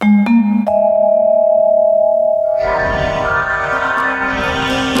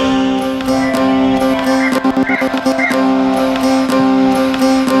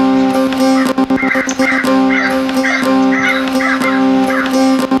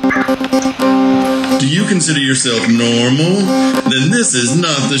consider yourself normal? Then this is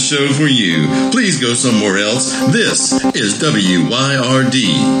not the show for you. Please go somewhere else. This is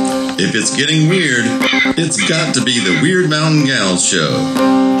WYRD. If it's getting weird, it's got to be the Weird Mountain Gals show.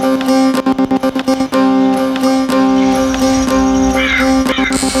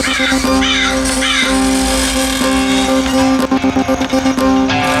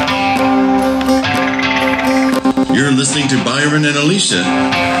 You're listening to Byron and Alicia,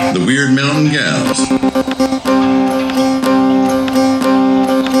 the Weird Mountain Gals.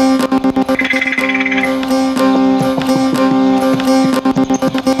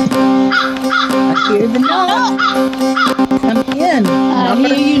 I hear the knock. Come in. I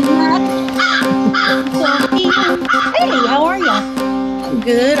hear you knock. Hey, how are you? I'm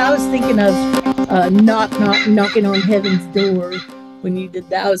good. I was thinking of knocking on heaven's door when you did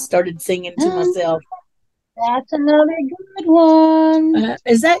that. I started singing to myself. That's another good one.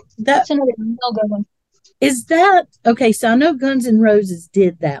 That's another real good one. Is that okay? So I know Guns N' Roses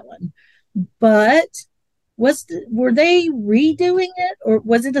did that one, but were they redoing it, or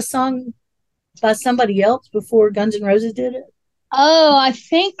was it a song by somebody else before Guns N' Roses did it? Oh, I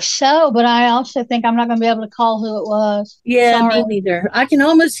think so, but I also think I'm not going to be able to call who it was. Yeah, Sorry. me neither. I can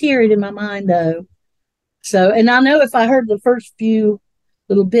almost hear it in my mind though. So, and I know if I heard the first few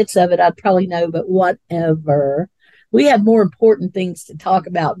little bits of it, I'd probably know, but whatever. We have more important things to talk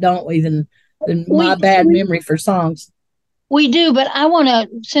about, don't we, than my bad memory for songs. We do, but I want to,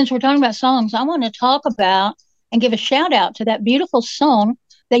 since we're talking about songs, I want to talk about and give a shout out to that beautiful song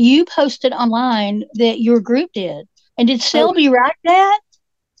that you posted online that your group did. And did Selby write that?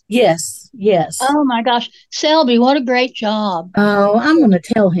 Yes. Oh my gosh. Selby, what a great job. Oh, I'm going to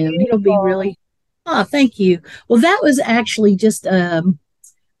tell him. He'll be really, thank you. Well, that was actually just,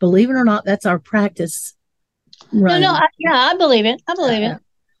 believe it or not, that's our practice run. I believe it. It.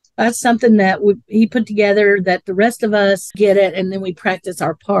 That's something that he put together that the rest of us get it, and then we practice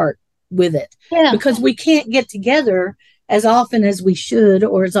our part with it. Yeah. Because we can't get together as often as we should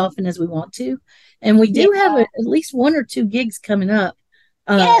or as often as we want to. And we do have at least one or two gigs coming up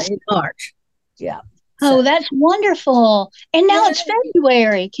in March. Yeah. Oh, that's wonderful. And now it's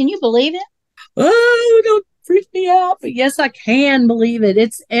February. Can you believe it? Oh, don't freak me out. But yes, I can believe it.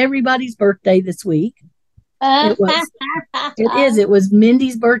 It's everybody's birthday this week. It is. It was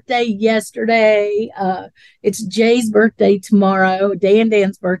Mindy's birthday yesterday. It's Jay's birthday tomorrow.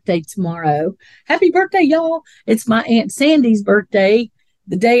 Dan's birthday tomorrow. Happy birthday, y'all. It's my Aunt Sandy's birthday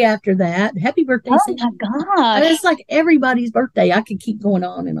the day after that. Happy birthday, Sandy. Oh, my gosh. It's like everybody's birthday. I could keep going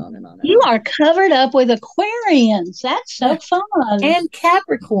on and on and on. You are covered up with Aquarians. That's so fun. And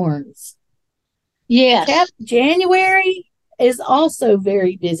Capricorns. Yes. January is also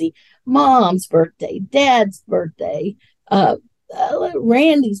very busy. Mom's birthday, Dad's birthday,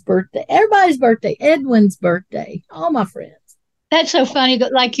 Randy's birthday, everybody's birthday, Edwin's birthday, all my friends. That's so funny.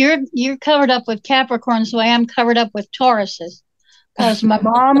 Like you're covered up with Capricorns the way I'm covered up with Tauruses. Because my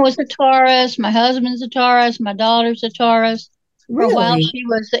mom was a Taurus, my husband's a Taurus, my daughter's a Taurus. Really? For a while she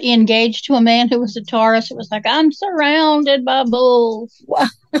was engaged to a man who was a Taurus. It was like, I'm surrounded by bulls. Well,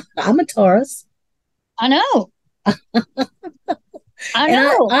 I'm a Taurus. I know. I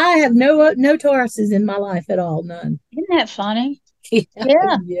know. I have no Tauruses in my life at all. None. Isn't that funny?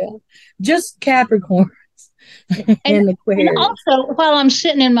 Yeah. Just Capricorns and Aquarius. And also, while I'm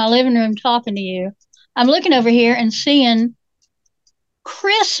sitting in my living room talking to you, I'm looking over here and seeing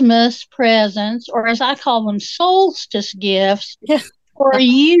Christmas presents, or as I call them, solstice gifts for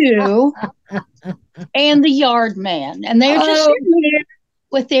you and the yard man. And they're just sitting here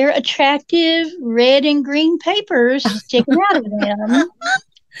with their attractive red and green papers sticking out of them.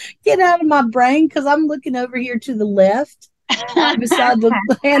 Get out of my brain, because I'm looking over here to the left beside the,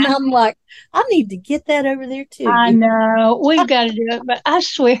 and I'm like, I need to get that over there too. I know, we've got to do it, but I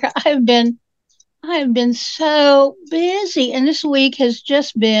swear I have been so busy, and this week has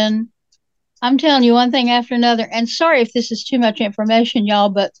just been, I'm telling you, one thing after another. And sorry if this is too much information, y'all,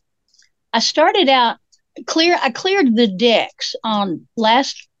 but I started out I cleared the decks on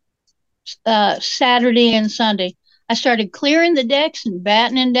last Saturday and Sunday. I started clearing the decks and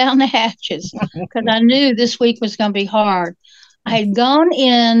battening down the hatches because I knew this week was going to be hard. I had gone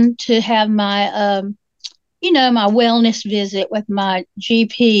in to have my, my wellness visit with my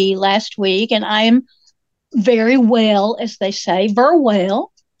GP last week, and I am very well, as they say, very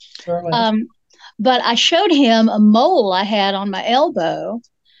well. But I showed him a mole I had on my elbow,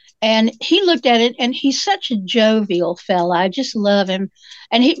 and he looked at it, and he's such a jovial fella. I just love him.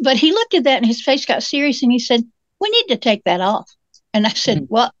 But he looked at that, and his face got serious, and he said, "We need to take that off." And I said,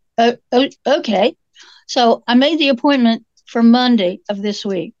 "Well, okay." So I made the appointment for Monday of this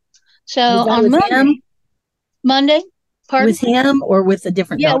week. So on Monday, Monday. Pardon? With him or with a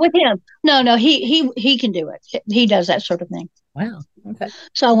different Yeah, doctor? with him. No, he can do it. He does that sort of thing. Wow. Okay.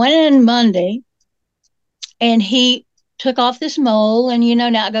 So I went in Monday, and he took off this mole, and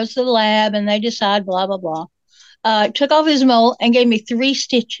now it goes to the lab, and they decide blah blah blah. Took off his mole and gave me 3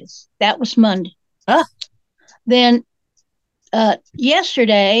 stitches. That was Monday. Then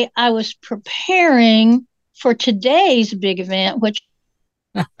yesterday I was preparing for today's big event, which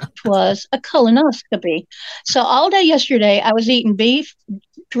was a colonoscopy. So all day yesterday I was eating beef,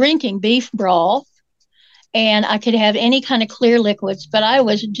 drinking beef broth, and I could have any kind of clear liquids, but I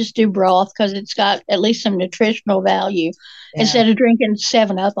always just do broth because it's got at least some nutritional value instead of drinking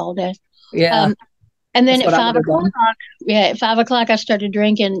 7-Up all day. Yeah. And then at 5 o'clock, I started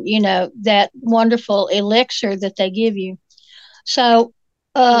drinking, that wonderful elixir that they give you. So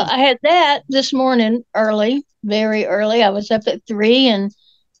I had that this morning early, very early. I was up at 3 and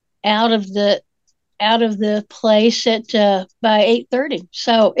out of the place at by 8:30.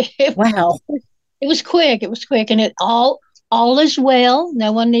 So Wow. It was quick. It was quick, and it all is well.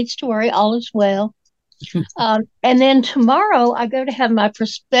 No one needs to worry. All is well. And then tomorrow I go to have my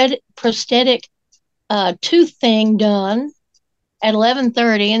prosthetic tooth thing done at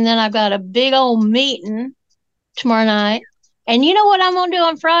 11:30, and then I've got a big old meeting tomorrow night. And you know what I'm gonna do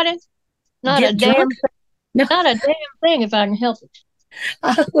on Friday? Not a damn thing if I can help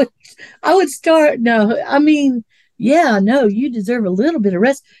it. I would start. No, I mean, yeah, no, you deserve a little bit of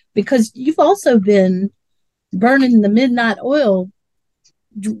rest because you've also been burning the midnight oil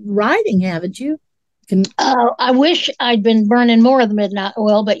writing, haven't you? I wish I'd been burning more of the midnight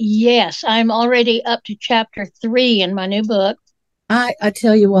oil, but yes, I'm already up to chapter 3 in my new book. I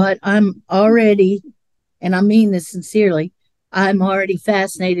tell you what, I'm already, and I mean this sincerely, I'm already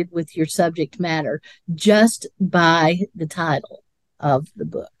fascinated with your subject matter just by the title of the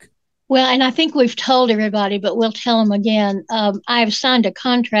book. Well, and I think we've told everybody, but we'll tell them again. I've signed a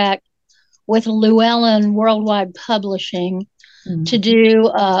contract with Llewellyn Worldwide Publishing to do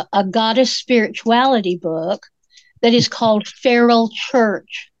a goddess spirituality book that is called Feral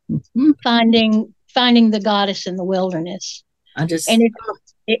Church, finding the goddess in the wilderness.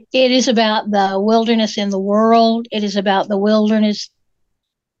 It is about the wilderness in the world. It is about the wilderness,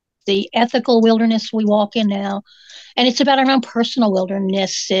 the ethical wilderness we walk in now, and it's about our own personal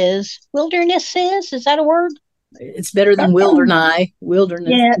wildernesses. Wildernesses, is that a word? It's better than wilderness.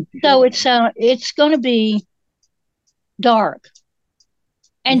 Yeah. So it's going to be dark.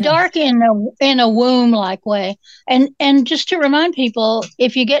 And dark in a womb-like way. And just to remind people,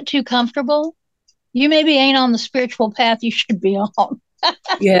 if you get too comfortable, you maybe ain't on the spiritual path you should be on.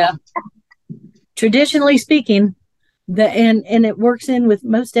 Yeah. Traditionally speaking, and it works in with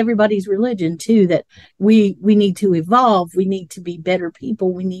most everybody's religion too, that we need to evolve, we need to be better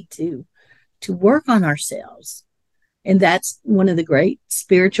people, we need to work on ourselves. And that's one of the great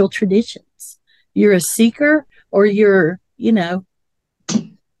spiritual traditions. You're a seeker, or you're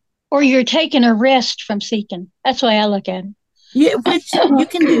or you're taking a rest from seeking. That's the way I look at it. Yeah, which you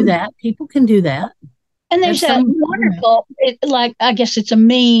can do that. People can do that. And there's that wonderful, I guess it's a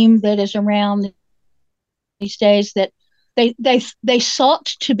meme that is around these days, that they sought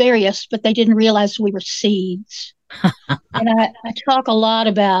to bury us, but they didn't realize we were seeds. And I talk a lot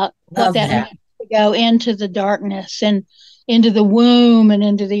about what that means to go into the darkness and into the womb and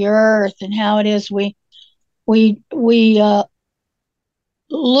into the earth, and how it is we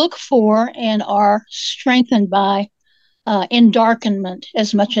look for and are strengthened by endarkenment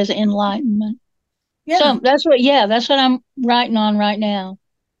as much as enlightenment. Yeah. So that's what I'm writing on right now.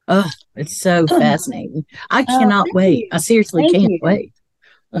 Oh, it's so fascinating. I cannot wait. I seriously can't wait.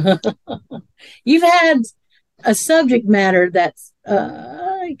 You've had a subject matter that's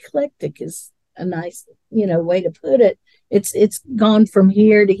eclectic is a nice, way to put it. It's gone from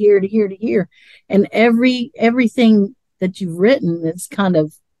here to here to here to here. And everything that you've written is kind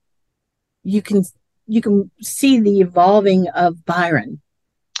of, you can see the evolving of Byron.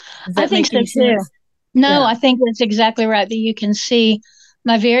 I think so too. No, I think that's exactly right. That you can see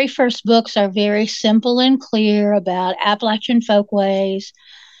my very first books are very simple and clear about Appalachian folkways.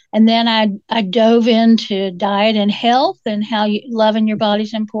 And then I dove into diet and health and how loving your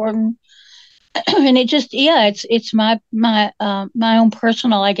body's important. And it just, it's my own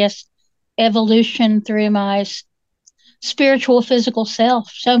personal, I guess, evolution through my spiritual physical self.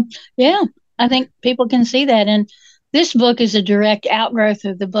 So yeah, I think people can see that. And this book is a direct outgrowth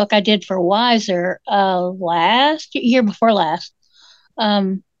of the book I did for Wiser year before last.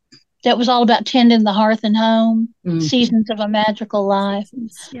 That was all about tending the hearth and home, seasons of a magical life.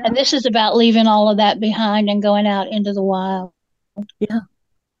 Yeah. And this is about leaving all of that behind and going out into the wild. Yeah.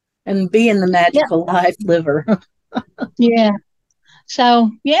 and being the Yeah. magical life liver. Yeah.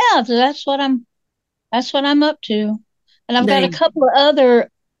 So yeah, that's what I'm up to. And I've got a They, couple of other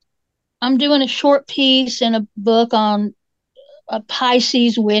I'm doing a short piece in a book on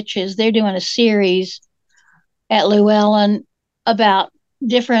Pisces witches. They're doing a series at Llewellyn about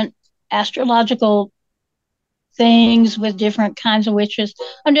different astrological things with different kinds of witches.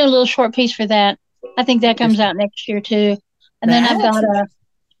 I'm doing a little short piece for that. I think that comes out next year too. And then that's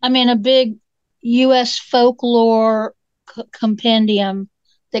I'm in a big U.S. folklore compendium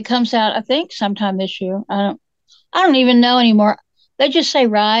that comes out, I think, sometime this year. I don't even know anymore. They just say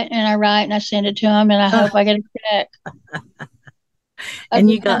write, and I write, and I send it to them, and I hope I get a check. That's and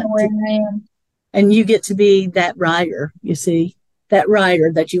you just kind got of where to, I am. and you get to be that writer, you see, that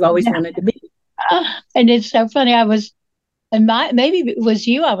writer that you always Yeah. wanted to be. And it's so funny. And maybe it was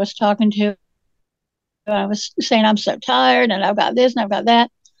you I was talking to. I was saying I'm so tired, and I've got this, and I've got that.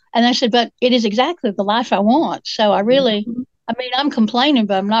 And I said, but it is exactly the life I want. So Mhm. I'm complaining,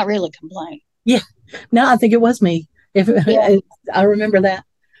 but I'm not really complaining. Yeah. No, I think it was me. If Yeah. I remember that.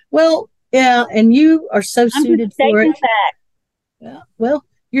 Well, yeah, and you are so I'm just suited for stating it. fact. Yeah. Well,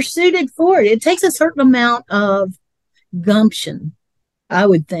 you're suited for it. It takes a certain amount of gumption, I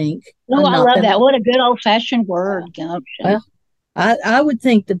would think. Oh, I Not love that, that. What a good old fashioned uh, word, gumption. well, I would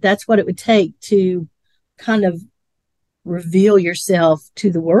think that that's what it would take to kind of reveal yourself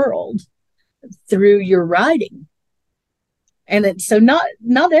to the world through your writing. And so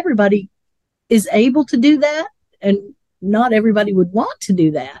not everybody is able to do that, and not everybody would want to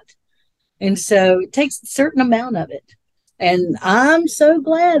do that. And so it takes a certain amount of it. And I'm so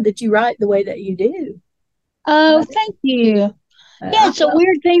glad that you write the way that you do. Oh, thank you. Yeah, it's a Well,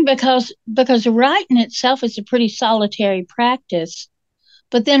 weird thing because writing itself is a pretty solitary practice.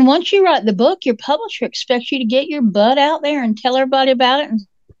 But then once you write the book, your publisher expects you to get your butt out there and tell everybody about it and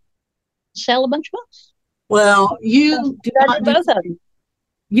sell a bunch of books. well, So you do I not do do both of them.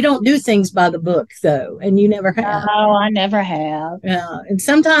 you don't do things by the book though, and you never have. No, I never have. And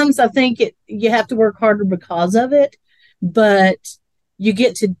sometimes I think you have to work harder because of it, but you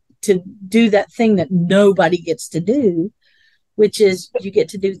get to do that thing that nobody gets to do, which is you get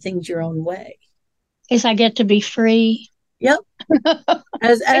to do things your own way. Is I get to be free. Yep,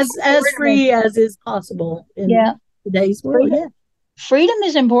 as free as is possible in Yeah, today's world. freedom. Yeah, Freedom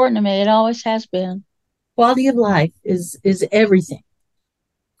is important to me. It always has been. quality of life is everything.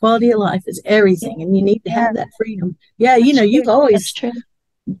 Quality of life is Yeah, everything, and you need to yeah, have that freedom. Yeah, that's true.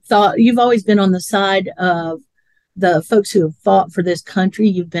 That's true. you've always been on the side of the folks who have fought for this country.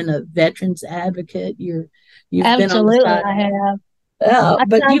 You've been a veterans advocate. You've been on the Absolutely, side. I have. I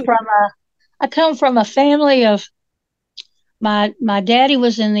But come you, from a I come from a family of my daddy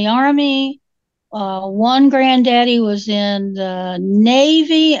was in the army. One granddaddy was in the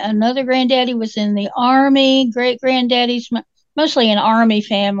Navy. Another granddaddy was in the Army. Great granddaddy's mostly an Army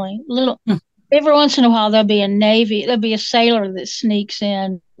family. Little every once in a while there'll be a Navy. There'll be a sailor that sneaks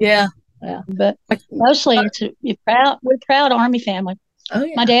in, yeah, yeah. but mostly we're proud Army family. Oh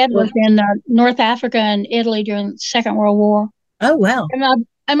My yeah. dad Well, was in North Africa and Italy during the Second World War, oh wow.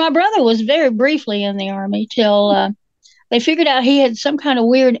 and my brother was very briefly in the Army till they figured out he had some kind of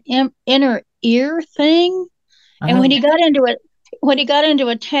weird inner ear thing. And Oh, when he got into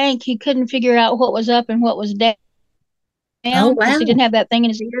a tank, he couldn't figure out what was up and what was down oh because he wow. didn't have that thing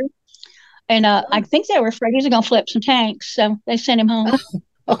in his ear. And I think they were afraid he was going to flip some tanks, so they sent him home.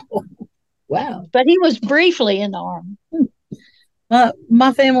 Oh, wow. But he was briefly in the army.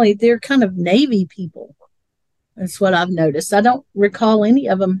 My family, they're kind of Navy people. That's what I've noticed. I don't recall any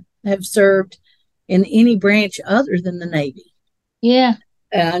of them have served in any branch other than the Navy. Yeah,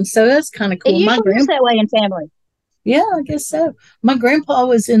 And so that's kind of it cool. usually is that way in family. Yeah, I guess so. My grandpa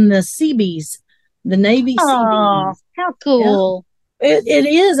was in the Seabees, the Navy Oh, Seabees. how Yeah, cool! it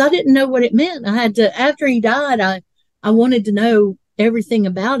is. I didn't know what it meant. I had to, after he died, I wanted to know everything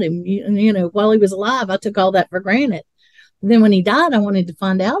about him. While he was alive, I took all that for granted. Then when he died, I wanted to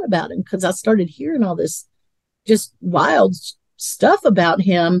find out about him because I started hearing all this just wild stuff about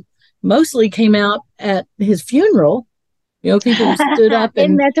him. Mostly came out at his funeral. People stood up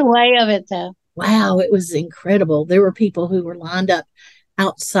Isn't and that the way of it, though? wow, it was incredible. There were people who were lined up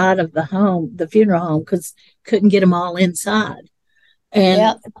outside of the funeral home, because couldn't get them all inside. And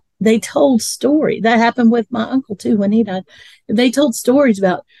Yeah. they told story that happened with my uncle too when he died. They told stories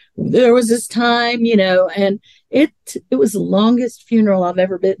about there was this time, and it was the longest funeral I've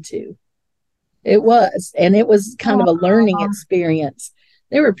ever been to. It was, and it was kind of a learning Oh, experience.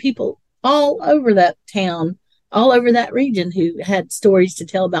 There were people all over that town, all over that region who had stories to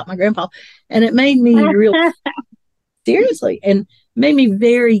tell about my grandpa. And it made me real seriously. And made me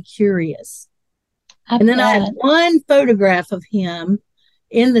very curious. And then I had bet. one photograph of him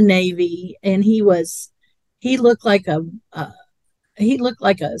in the Navy, and he looked like a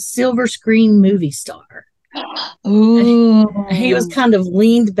silver screen movie star. He was Ooh. kind of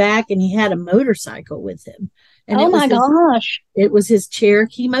leaned back, and he had a motorcycle with him. And Oh my gosh. it was his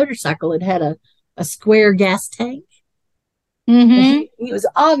Cherokee motorcycle. It had a square gas tank. And Mm-hmm. he was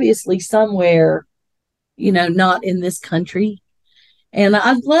obviously somewhere, not in this country. And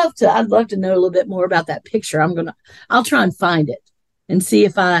I'd love to know a little bit more about that picture. I'll try and find it and see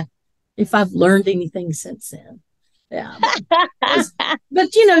if I've learned anything since then. Yeah.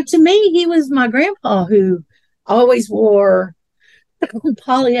 But to me, he was my grandpa who always wore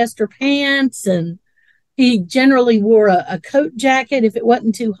polyester pants, and he generally wore a coat jacket if it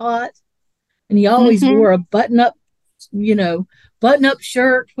wasn't too hot. And he always Mm-hmm. wore a button up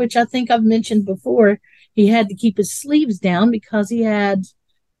shirt, which I think I've mentioned before. He had to keep his sleeves down because he had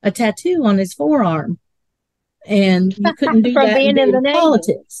a tattoo on his forearm. And you couldn't do From that and being be in the in Navy.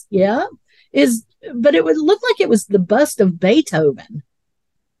 politics. Yeah. But it would look like it was the bust of Beethoven,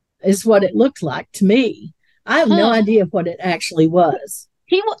 is what it looked like to me. I have no Huh. idea what it actually was.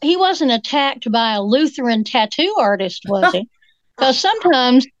 He wasn't attacked by a Lutheran tattoo artist, was he? Because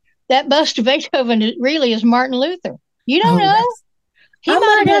sometimes that bust of Beethoven really is Martin Luther. You don't Oh, know. He I might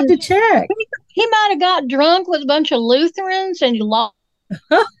might have have to been. check. He might have got drunk with a bunch of Lutherans and he lost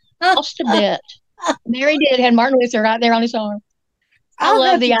a bet. There he did, had Martin Luther right there on his arm. I I'll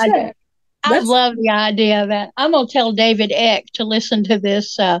love have the to idea. check. I That's love the idea of that. I'm gonna tell David Eck to listen to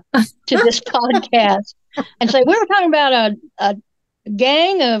this podcast and say we were talking about a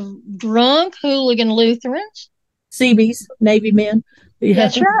gang of drunk hooligan Lutherans. Seabees, Navy men. Yeah.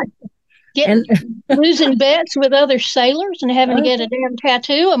 That's right. And Losing bets with other sailors and having to get a damn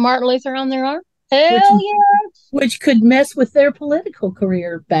tattoo of Martin Luther on their arm. which Hell yeah! which could mess with their political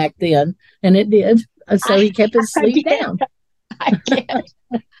career back then, and it did. So I, he kept his I sleeve guess. down. I guess.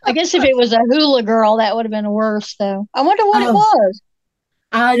 I guess if it was a hula girl, that would have been worse, though. I wonder what it Oh, was.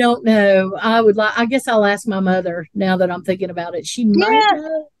 I don't know. I guess I'll ask my mother now that I'm thinking about it. She might Yeah,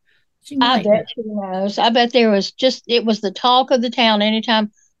 know. She I might know. bet she knows. I bet it was the talk of the town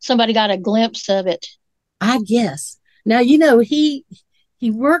anytime somebody got a glimpse of it. I guess. Now he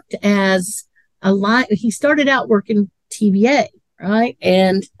worked as a line. He started out working TVA, right?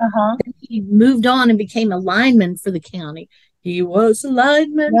 And Uh-huh. he moved on and became a lineman for the county. He was a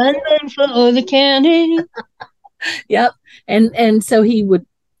lineman. Running for the county. Yep. And so he would,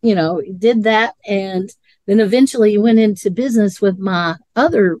 did that, and then eventually he went into business with my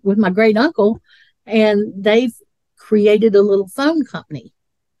great uncle, and they've created a little phone company.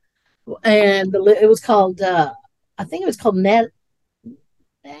 And it was called I think it was called Net.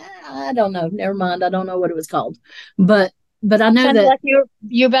 I don't know. Never mind. I don't know what it was called. But I know Sounded that like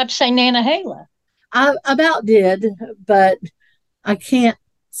you're about to say Nantahala. I about did, but I can't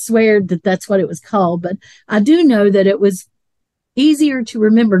swear that that's what it was called. But I do know that it was easier to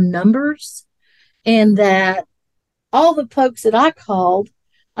remember numbers, and that all the folks that I called,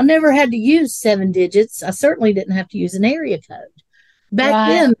 I never had to use 7 digits. I certainly didn't have to use an area code. Back Right.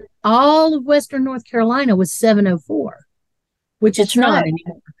 then, all of Western North Carolina was 704, which That's it's not right.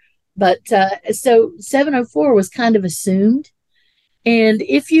 anymore. But so 704 was kind of assumed. And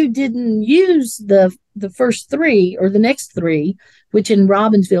if you didn't use the first three or the next three, which in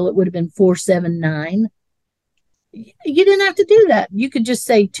Robbinsville it would have been 479, you didn't have to do that. You could just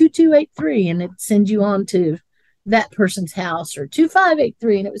say 2283 and it sends you on to that person's house, or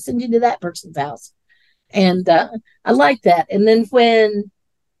 2583 and it would send you to that person's house. And I like that. And then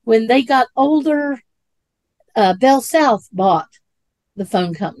when they got older, Bell South bought the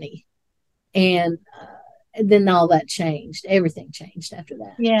phone company, and then all that changed. Everything changed after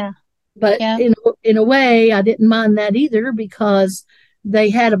that. Yeah. But Yeah. in a way, I didn't mind that either, because they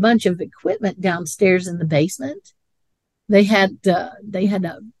had a bunch of equipment downstairs in the basement. They had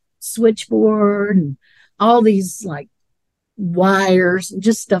a switchboard and all these like wires and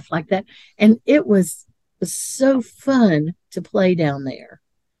just stuff like that, and it was so fun to play down there.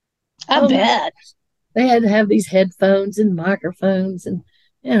 I Oh my! bet. They had to have these headphones and microphones, and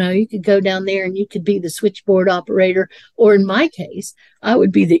you could go down there and you could be the switchboard operator, or in my case, I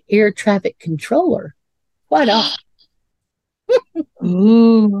would be the air traffic controller. Quite often.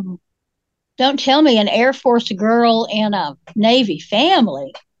 Ooh. Don't tell me an Air Force girl in a Navy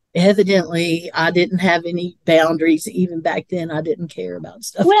family. Evidently, I didn't have any boundaries even back then. I didn't care about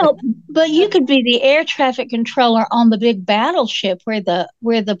stuff like Well, that. but you could be the air traffic controller on the big battleship where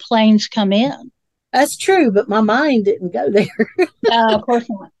the planes come in. That's true, but my mind didn't go there. Of course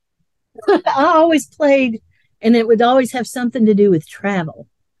not. I always played and it would always have something to do with travel.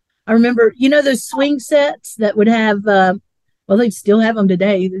 I remember, those swing sets that would have, well, they still have them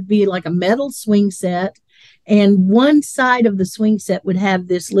today. It'd be like a metal swing set, and one side of the swing set would have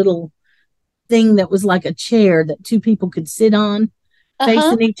this little thing that was like a chair that two people could sit on,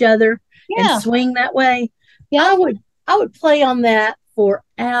 facing each other and swing that way. Yeah. I would play on that for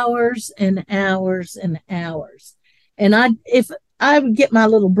hours and hours and hours. And if I would get my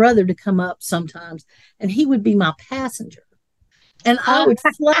little brother to come up sometimes, and he would be my passenger. And I would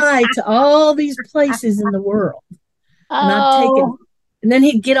fly to all these places in the world. And I'd take him. And then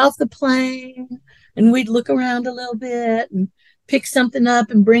he'd get off the plane, and we'd look around a little bit and pick something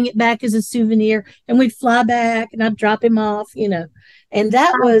up and bring it back as a souvenir. And we'd fly back, and I'd drop him off, And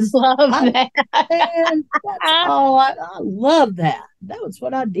that was, love that. Man, I love that. That was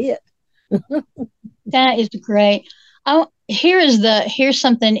what I did. That is great. Oh, here's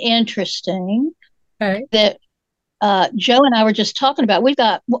something interesting that Joe and I were just talking about. We've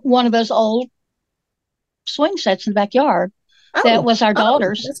got one of those old swing sets in the backyard that was our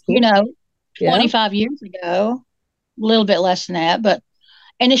daughter's, cool. 25 years ago, a little bit less than that,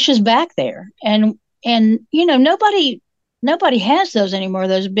 and it's just back there. And nobody has those anymore,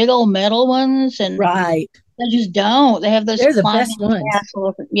 those big old metal ones. And right. They just don't. They have those. They're the best ones.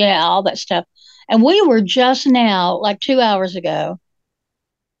 Yeah, all that stuff. And we were just now, like 2 hours ago,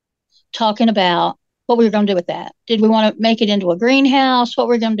 talking about what we were going to do with that. Did we want to make it into a greenhouse? What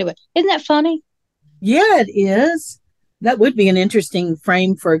we're going to do with it? Isn't that funny? Yeah, it is. That would be an interesting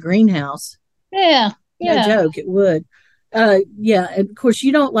frame for a greenhouse. Yeah. No joke, it would. Yeah, and of course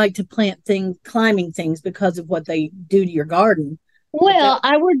you don't like to plant climbing things because of what they do to your garden. Well,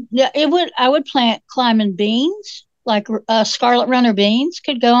 I would plant climbing beans, like scarlet runner beans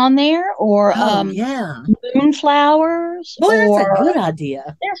could go on there, or moonflowers. Boy, that's a good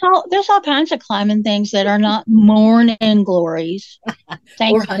idea. There's all kinds of climbing things that are not morning glories.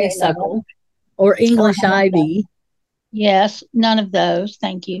 Or honeysuckle, or English ivy. Yes, none of those.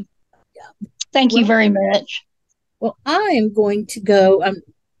 Thank you. Yeah. Thank you very much. Well, I am going to go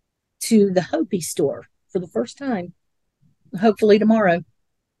to the Hopi store for the first time, hopefully tomorrow.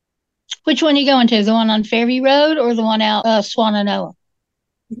 Which one are you going to? The one on Fairview Road or the one out Swannanoa?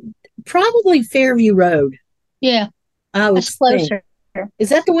 Probably Fairview Road. Yeah, that's closer. Is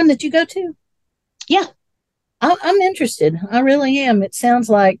that the one that you go to? Yeah, I'm interested. I really am. It sounds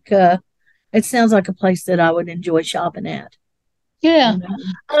like a place that I would enjoy shopping at. Yeah.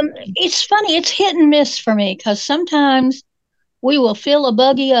 It's funny. It's hit and miss for me because sometimes we will fill a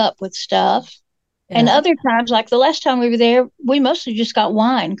buggy up with stuff. Yeah. And other times, like the last time we were there, we mostly just got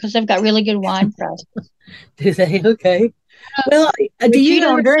wine because they've got really good wine prices. Do they? Okay. Well, do you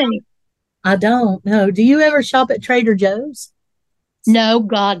don't drink? I don't know. Do you ever shop at Trader Joe's? No,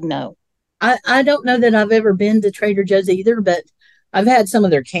 God, no. I don't know that I've ever been to Trader Joe's either, but I've had some of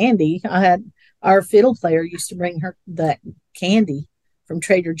their candy. Our fiddle player used to bring her that candy from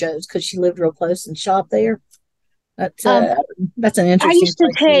Trader Joe's because she lived real close and shopped there. That's an interesting. I used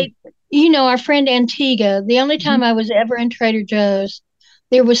to take, our friend Antigua. The only time I was ever in Trader Joe's,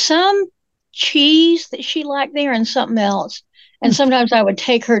 there was some cheese that she liked there and something else. And sometimes I would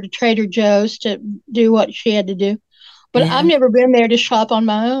take her to Trader Joe's to do what she had to do. But I've never been there to shop on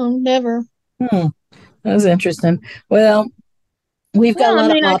my own. Never. That was interesting. Well, we've got a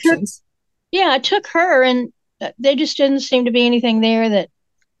lot of options. I took her, and there just didn't seem to be anything there that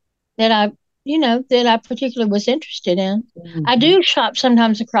I particularly was interested in. Mm-hmm. I do shop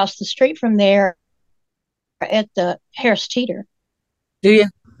sometimes across the street from there at the Harris Teeter. Do you?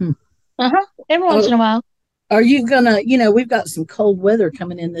 Every once in a while. Are you gonna? We've got some cold weather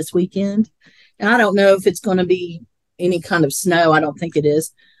coming in this weekend, and I don't know if it's going to be any kind of snow. I don't think it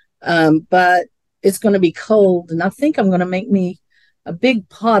is, but it's going to be cold, and I think I'm going to make me a big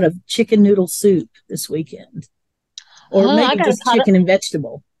pot of chicken noodle soup this weekend, or maybe just chicken and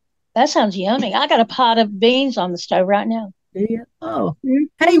vegetable. That sounds yummy. I got a pot of beans on the stove right now. Do you? Oh,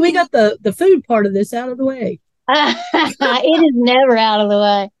 hey, we got the food part of this out of the way. It is never out of the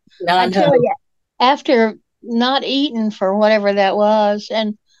way. No, I tell you, after not eating for whatever that was,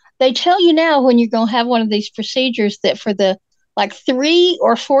 and they tell you now when you're going to have one of these procedures that for the 3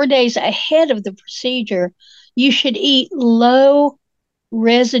 or 4 days ahead of the procedure, you should eat low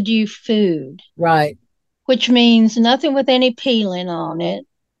residue food. Right. Which means nothing with any peeling on it.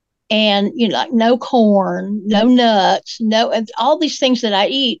 And, no corn, no nuts, all these things that I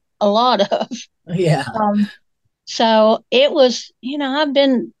eat a lot of. Yeah. So it was, I've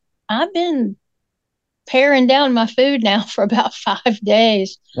been paring down my food now for about 5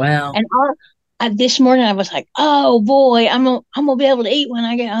 days. Wow. And this morning I was like, oh boy, I'm gonna be able to eat when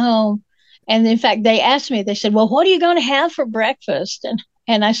I get home. And in fact, they asked me, they said, well, what are you going to have for breakfast?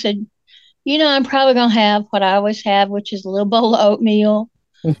 And I said, I'm probably going to have what I always have, which is a little bowl of oatmeal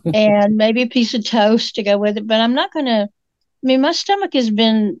and maybe a piece of toast to go with it. But I'm not going to, my stomach has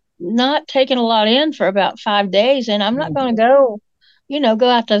been not taking a lot in for about 5 days, and I'm not going to go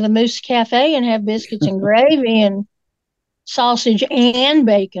out to the Moose Cafe and have biscuits and gravy and sausage and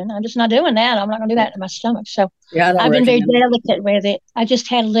bacon. I'm just not doing that. I'm not going to do that to my stomach. So Yeah, I've been very delicate with it. I just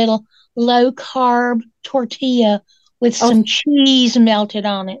had a little low carb tortilla with some cheese melted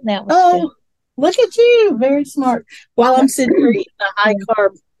on it. That was good. Look at you. Very smart. While I'm sitting here eating a high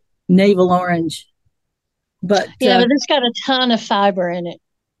carb navel orange. But but it's got a ton of fiber in it.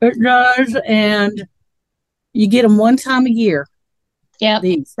 It does. And you get them one time a year. Yeah.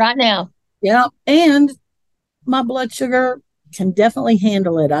 Right now. Yeah. And my blood sugar can definitely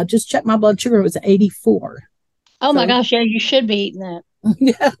handle it. I just checked my blood sugar. It was 84. Oh, my gosh. Yeah, you should be eating that.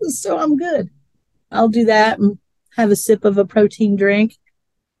 Yeah, so I'm good. I'll do that and have a sip of a protein drink.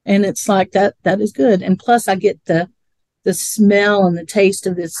 And it's like that is good. And plus I get the smell and the taste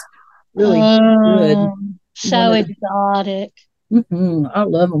of this really good. So exotic. I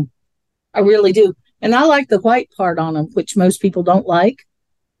love them. I really do. And I like the white part on them, which most people don't like.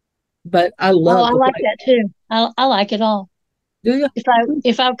 But I love I like that too. I like it all. Do you?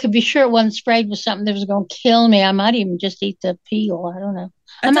 If I could be sure it wasn't sprayed with something that was going to kill me, I might even just eat the peel. I don't know.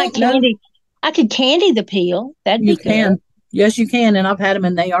 I could candy the peel. That'd be good. You can. Yes, you can. And I've had them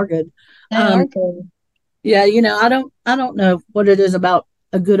and they are good. They are good. Yeah, I don't know what it is about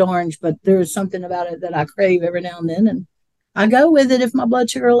a good orange, but there's something about it that I crave every now and then, and I go with it if my blood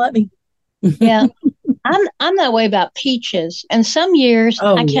sugar will let me. Yeah. I'm that way about peaches. And some years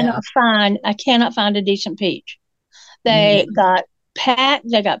I cannot find a decent peach. They got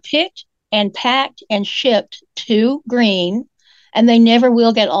picked and packed and shipped to green, and they never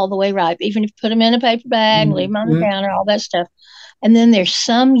will get all the way ripe, even if you put them in a paper bag, leave them on the counter, all that stuff. And then there's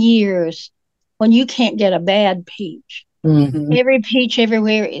some years when you can't get a bad peach. Every peach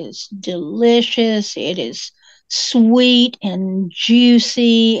everywhere is delicious. It is sweet and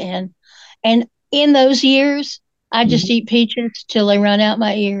juicy, and in those years, I just eat peaches till they run out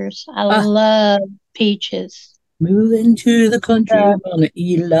my ears. I love peaches. Moving to the country, I'm gonna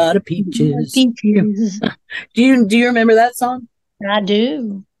eat a lot of peaches. Peaches. Do you remember that song? I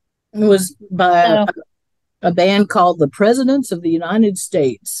do. It was by a band called the Presidents of the United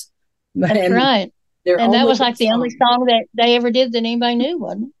States. That's right. And that was like the only song that they ever did that anybody knew,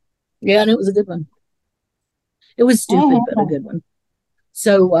 wasn't it? Yeah, and it was a good one. It was stupid, but a good one.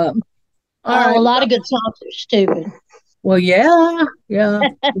 So, a lot of good songs are stupid. Well, yeah.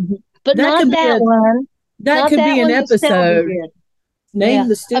 But not that one. That could be an episode. Name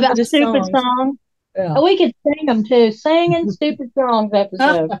the stupidest stupid song. Yeah. We could sing them too. Singing stupid songs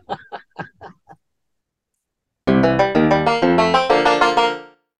episode.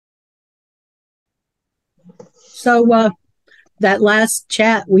 So that last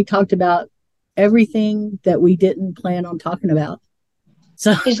chat, we talked about everything that we didn't plan on talking about.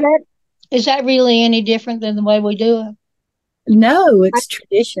 So is that really any different than the way we do it? No, it's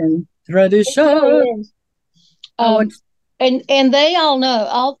tradition. Tradition. It really is. And they all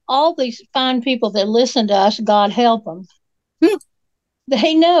know, all these fine people that listen to us, God help them.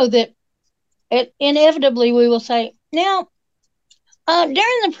 They know that inevitably we will say, now, during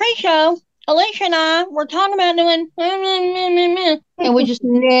the pre-show, Alicia and I were talking about doing, and we just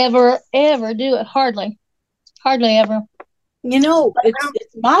never, ever do it. Hardly ever.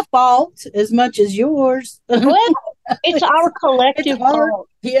 It's my fault as much as yours. Well, it's our collective fault.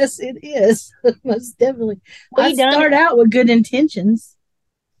 Yes, it is. Most definitely. I start out with good intentions.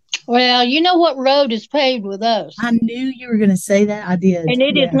 Well, you know what road is paved with us. I knew you were going to say that. I did. And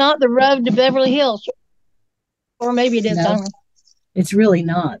it is not the road to Beverly Hills. Or maybe it is. No, it's really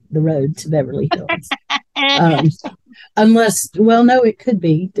not the road to Beverly Hills. Unless, well, no, it could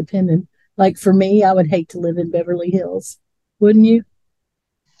be, depending. Like for me, I would hate to live in Beverly Hills. Wouldn't you?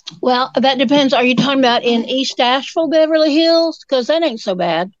 Well, that depends. Are you talking about in East Asheville, Beverly Hills? Because that ain't so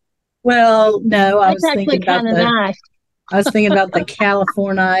bad. Well, no, I was thinking about nice. I was thinking about the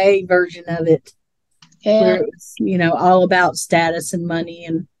California version of it, where it's all about status and money,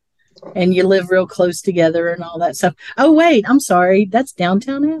 and you live real close together and all that stuff. Oh wait, I'm sorry, that's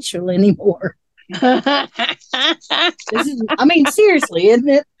downtown Asheville anymore. Seriously, isn't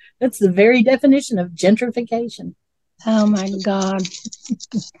it? That's the very definition of gentrification. Oh my God.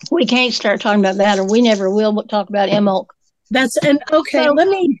 We can't start talking about that, or we never will talk about Emilk. Okay. So,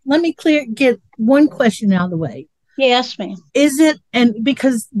 let me get one question out of the way. Yes, ma'am. Is it, and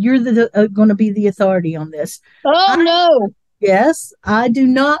because you're going to be the authority on this. No. Yes, I do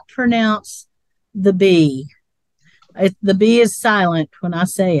not pronounce the B. The B is silent when I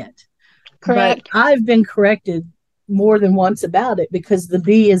say it. But Correct. I've been corrected more than once about it because the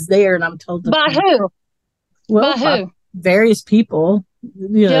B is there and I'm told to By pronounce. who? Well, By by who? various people,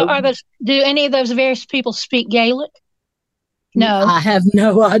 Do any of those various people speak Gaelic? No, I have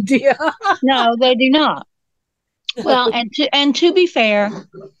no idea. no, they do not. Well, and to be fair,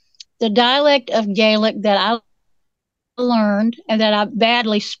 the dialect of Gaelic that I learned and that I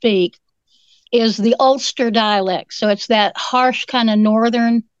badly speak is the Ulster dialect. So it's that harsh kind of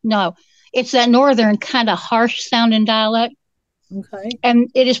northern. No, it's that northern kind of harsh sounding dialect, Okay. and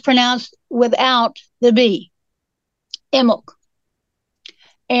it is pronounced without the B, Imok,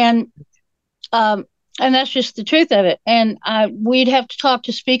 and um, and that's just the truth of it. And we'd have to talk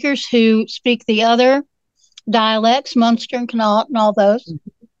to speakers who speak the other dialects, Munster and Connaught, and all those,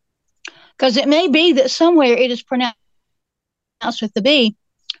 because it may be that somewhere it is pronounced with the B.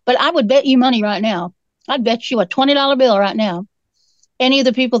 But I would bet you money right now. I'd bet you a $20 bill right now. Any of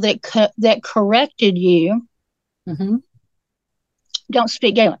the people that corrected you Mm-hmm. don't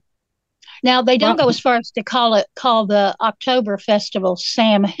speak Gaelic. Now they don't Well, go as far as to call the October festival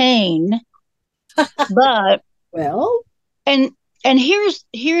Samhain, but well, and and here's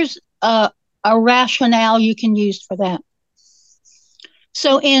a rationale you can use for that.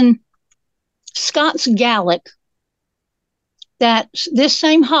 So in Scots Gaelic, that this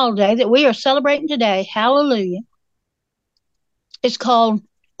same holiday that we are celebrating today, Hallelujah, is called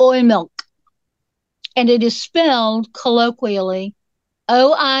Oimilk, and it is spelled colloquially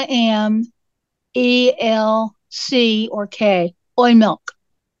Oimelc or K, Oimilk.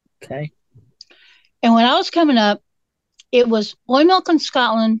 okay. And when I was coming up, it was Oimilk in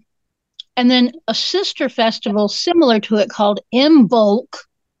Scotland, and then a sister festival similar to it called Imbolc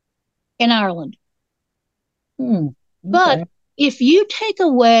in Ireland. Okay. But if you take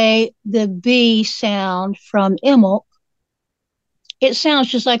away the B sound from Imbolc, it sounds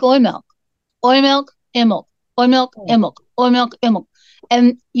just like Oimilk. Oimilk, Imbolc, Oimilk, Imbolc, Oimilk, Imbolc.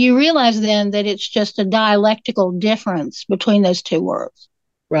 And you realize then that it's just a dialectical difference between those two words.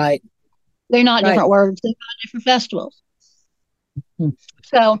 Right. They're not different words, they're not different festivals. Hmm.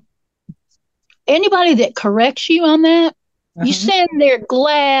 So anybody that corrects you on that, you send their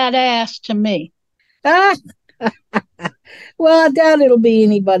glad ass to me. Ah. Well, I doubt it'll be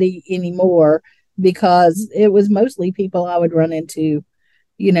anybody anymore because it was mostly people I would run into,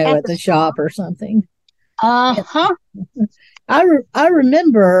 at the shop or something. Uh-huh. I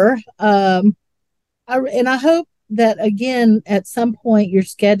remember, and I hope that again at some point your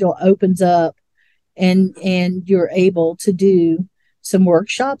schedule opens up and you're able to do some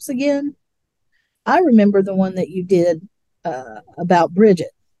workshops again. I remember the one that you did about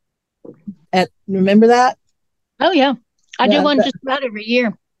Bridget. Remember that? Oh yeah, I do one the, just about every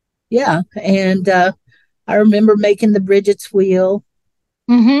year. Yeah, and I remember making the Bridget's wheel.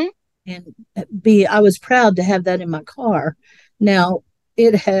 Mm-hmm. And I was proud to have that in my car. Now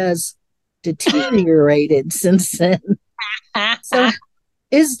it has deteriorated since then. So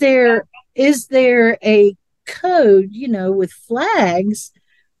is there a code, with flags?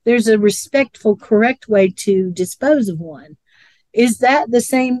 There's a respectful, correct way to dispose of one. Is that the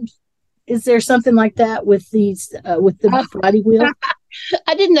same? Is there something like that with these with the Friday wheel?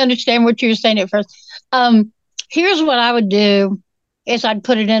 I didn't understand what you were saying at first. Here's what I would do is I'd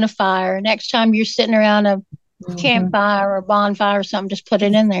put it in a fire. Next time you're sitting around a campfire or a bonfire or something, just put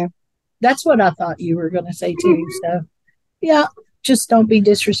it in there. That's what I thought you were going to say too. So, yeah, just don't be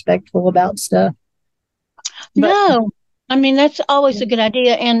disrespectful about stuff. No, I mean, that's always a good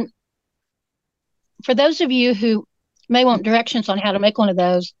idea. And for those of you who may want directions on how to make one of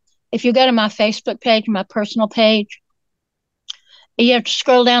those, if you go to my Facebook page, my personal page, you have to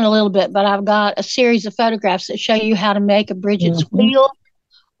scroll down a little bit, but I've got a series of photographs that show you how to make a Bridget's wheel,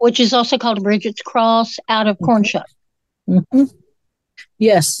 which is also called a Bridget's cross, out of corn shuck.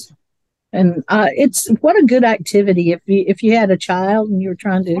 Yes. And it's what a good activity if you had a child and you were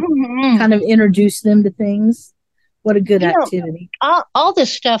trying to kind of introduce them to things. What a good activity. All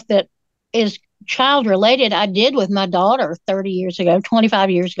this stuff that is child related, I did with my daughter 30 years ago,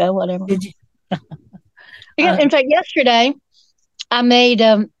 25 years ago, whatever. Did you? In fact, yesterday I made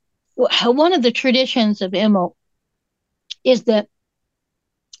one of the traditions of Imbolc is that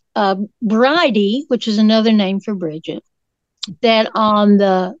Bridie, which is another name for Bridget, that on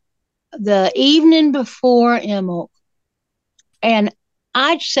the evening before Imbolc, and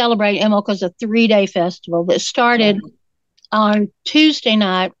I celebrate Imbolc as a 3-day festival that started on Tuesday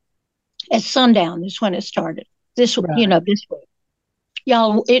night at sundown is when it started. This week.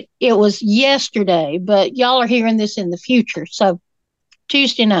 y'all, it was yesterday, but y'all are hearing this in the future. So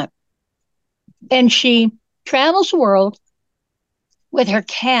Tuesday night. And she travels the world with her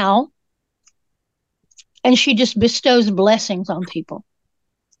cow, and she just bestows blessings on people.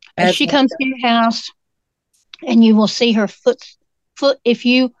 As she comes to your house, and you will see her foot. If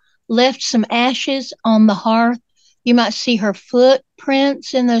you left some ashes on the hearth, you might see her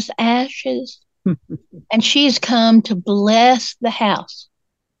footprints in those ashes. And she's come to bless the house.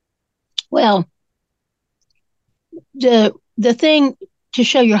 Well, the thing to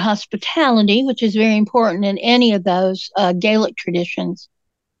show your hospitality, which is very important in any of those Gaelic traditions,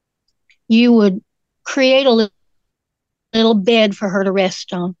 you would create a little bed for her to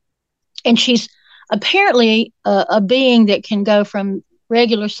rest on. And she's apparently a being that can go from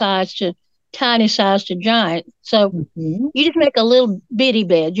regular size to tiny size to giant. So you just make a little bitty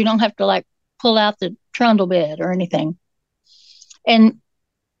bed. You don't have to like pull out the trundle bed or anything. And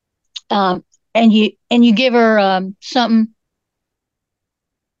you give her something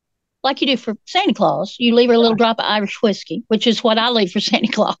like you do for Santa Claus. You leave her a little drop of Irish whiskey, which is what I leave for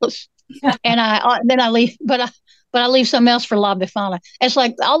Santa Claus. And I leave, but I leave something else for La Befana. It's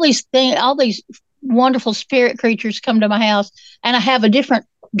like all these wonderful spirit creatures come to my house, and I have a different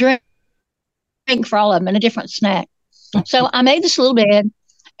drink for all of them and a different snack. So I made this little bed,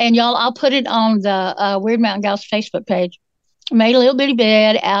 and y'all, I'll put it on the Weird Mountain Gals Facebook page. I made a little bitty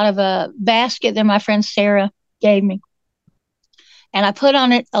bed out of a basket that my friend Sarah gave me. And I put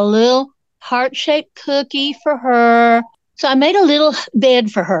on it a little heart-shaped cookie for her. So I made a little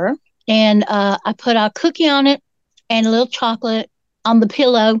bed for her, and I put a cookie on it and a little chocolate on the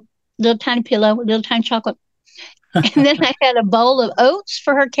pillow, little tiny chocolate. And then I had a bowl of oats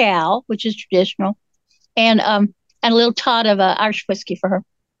for her cow, which is traditional, and a little tot of Irish whiskey for her.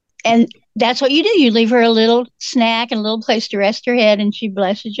 And that's what you do. You leave her a little snack and a little place to rest her head, and she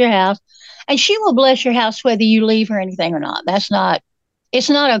blesses your house. And she will bless your house whether you leave her anything or not. It's not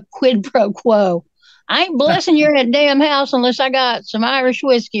a quid pro quo. I ain't blessing your damn house unless I got some Irish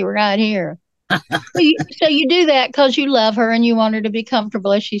whiskey right here. So you do that because you love her and you want her to be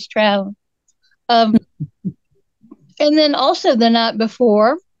comfortable as she's traveling. And then also the night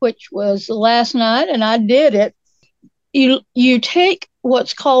before, which was last night, and I did it, you take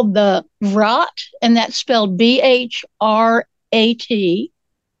what's called the vrat, and that's spelled Bhrat,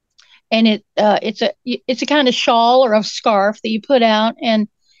 and it's a kind of shawl or a scarf that you put out, and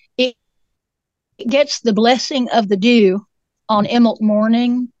it gets the blessing of the dew on Imbolc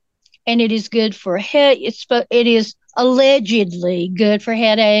morning, and it is good for head. It is allegedly good for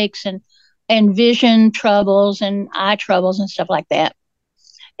headaches and vision troubles and eye troubles and stuff like that.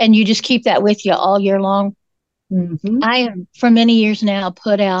 And you just keep that with you all year long. I have, for many years now,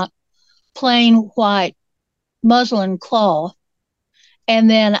 put out plain white muslin cloth, and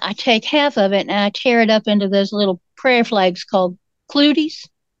then I take half of it and I tear it up into those little prayer flags called clooties,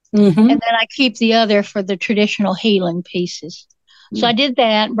 and then I keep the other for the traditional healing pieces. So I did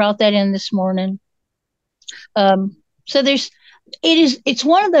that, brought that in this morning. So it's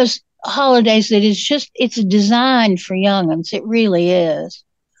one of those holidays that is it's designed for young'uns. It really is.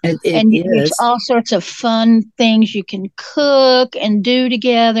 And there's all sorts of fun things you can cook and do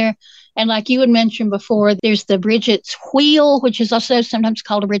together. And like you had mentioned before, there's the Bridget's Wheel, which is also sometimes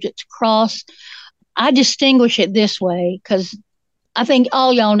called a Bridget's Cross. I distinguish it this way because I think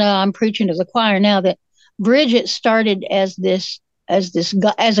all y'all know I'm preaching to the choir now that Bridget started as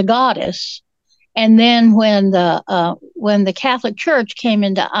a goddess. And then when the Catholic Church came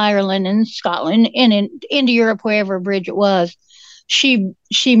into Ireland and Scotland and into Europe, wherever Bridget was, she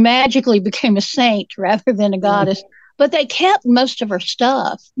magically became a saint rather than a goddess. But they kept most of her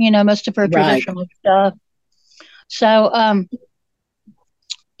stuff, most of her traditional stuff. So,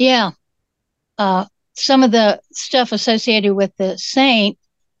 some of the stuff associated with the saint,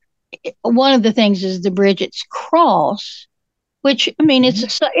 one of the things is the Bridget's Cross, which, I mean, it's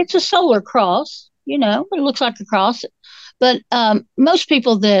a solar cross, it looks like a cross. But most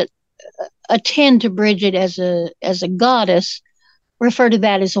people that attend to Bridget as a goddess refer to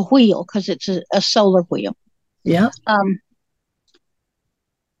that as a wheel because it's a solar wheel. Yeah.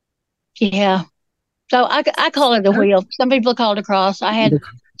 Yeah. So I call it a wheel. Some people call it a cross. I had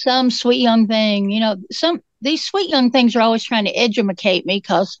some sweet young thing, these sweet young things are always trying to educate me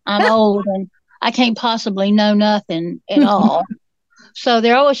because I'm old and I can't possibly know nothing at all. So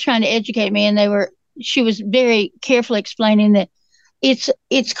they're always trying to educate me. And she was very carefully explaining that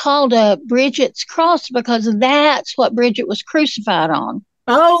it's called a Bridget's Cross because that's what Bridget was crucified on.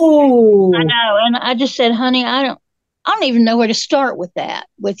 Oh, I know. And I just said, honey, I don't even know where to start with that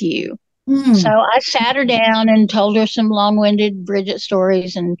with you. So I sat her down and told her some long-winded Bridget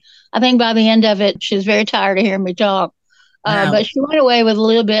stories, and I think by the end of it, she was very tired of hearing me talk. Wow. But she went away with a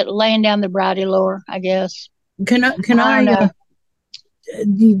little bit laying down the bridey lore, I guess. Can I I don't know.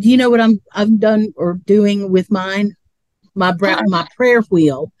 do you know what I've done or doing with mine? My prayer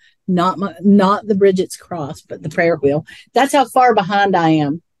wheel, not the Bridget's cross, but the prayer wheel. That's how far behind I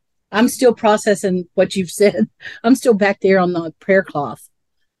am. I'm still processing what you've said. I'm still back there on the prayer cloth.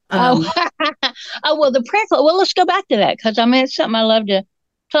 Oh, oh well, the prayer cloth. Well, let's go back to that because I mean it's something I love to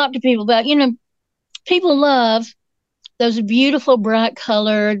talk to people about. You know, people love those beautiful, bright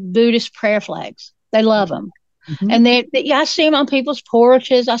colored Buddhist prayer flags. They love them, and yeah, I see them on people's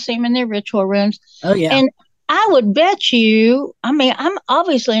porches. I see them in their ritual rooms. Oh yeah, and I would bet you. I mean, I'm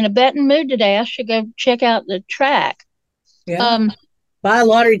obviously in a betting mood today. I should go check out the track. Yeah, buy a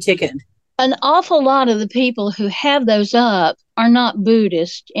lottery ticket. An awful lot of the people who have those up are not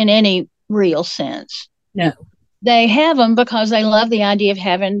Buddhist in any real sense. No. They have them because they love the idea of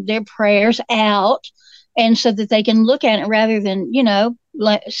having their prayers out and so that they can look at it rather than, you know,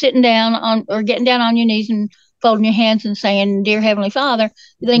 like sitting down on or getting down on your knees and folding your hands and saying, Dear Heavenly Father,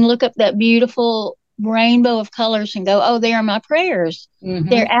 they can look up that beautiful rainbow of colors and go, oh, they are my prayers.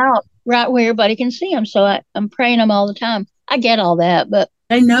 They're out right where everybody can see them. So I'm praying them all the time. I get all that, but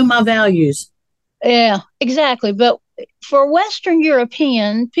they know my values. Yeah, exactly. But for Western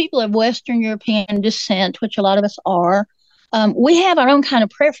European, people of Western European descent, which a lot of us are, we have our own kind of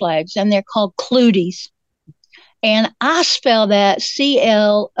prayer flags, and they're called clouties. And I spell that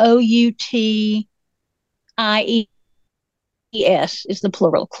Clouties is the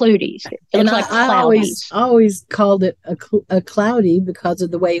plural, clouties. It and looks like I always called it a cloudy because of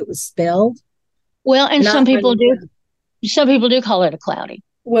the way it was spelled. Well, and some people do. Some people do call it a cloudy.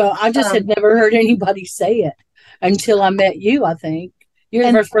 Well, I just had never heard anybody say it until I met you, I think. You're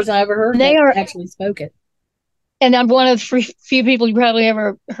the first person I ever heard that actually spoke it. And I'm one of the few people you probably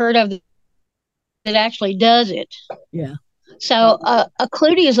ever heard of that actually does it. Yeah. So a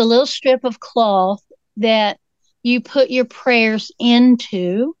cloudy is a little strip of cloth that you put your prayers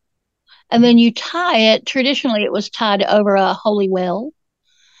into, and then you tie it. Traditionally, it was tied over a holy well.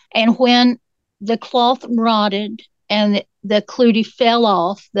 And when the cloth rotted and the cloudy fell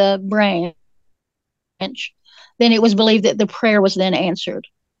off the branch, then it was believed that the prayer was then answered.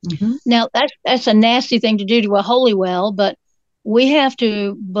 Now, that's a nasty thing to do to a holy well, but we have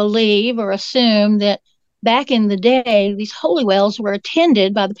to believe or assume that back in the day, these holy wells were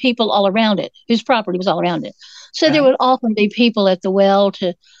attended by the people all around it, whose property was all around it. So there would often be people at the well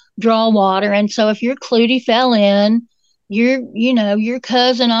to draw water. And so if your cloudy fell in, your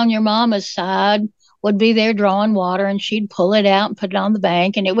cousin on your mama's side would be there drawing water, and she'd pull it out and put it on the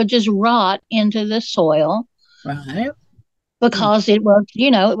bank, and it would just rot into the soil. Right. Because it was,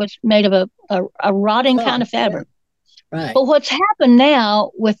 it was made of a rotting kind of fabric. Yeah. Right. But what's happened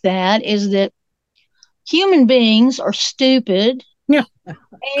now with that is that human beings are stupid. Yeah.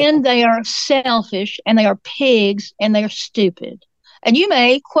 And they are selfish, and they are pigs, and they are stupid. And you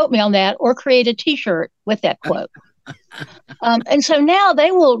may quote me on that or create a T-shirt with that quote. And so now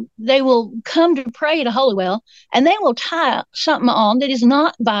they will come to pray at a holy well, and they will tie something on that is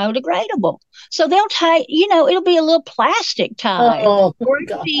not biodegradable. So they'll tie, it'll be a little plastic tie, or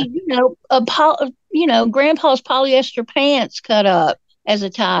it'll be, grandpa's polyester pants cut up as a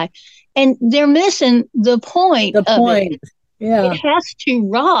tie, and they're missing the point of it. Yeah, it has to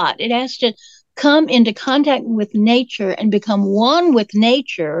rot. It has to come into contact with nature and become one with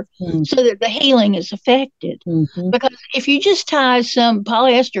nature so that the healing is affected. Because if you just tie some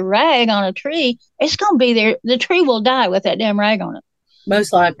polyester rag on a tree, it's going to be there. The tree will die with that damn rag on it.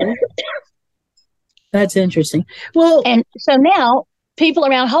 Most likely. That's interesting. Well, and so now people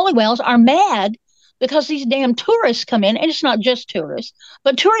around holy wells are mad because these damn tourists come in, and it's not just tourists,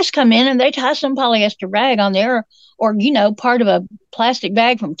 but tourists come in and they tie some polyester rag on there or part of a plastic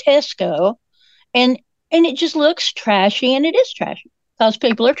bag from Tesco. And it just looks trashy, and it is trashy because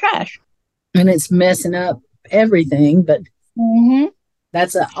people are trash. And it's messing up everything, but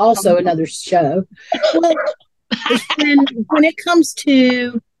that's also another show. Well, when it comes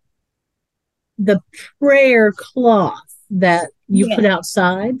to the prayer cloth that you put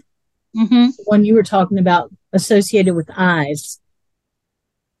outside, when you were talking about associated with eyes,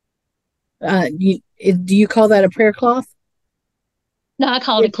 do you call that a prayer cloth? No, I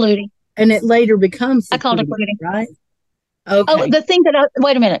call it a cloudy. And it later becomes I called it cloudy. Right? Okay. Oh, the thing that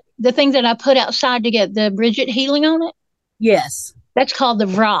wait a minute. The thing that I put outside to get the Bridget healing on it? Yes. That's called the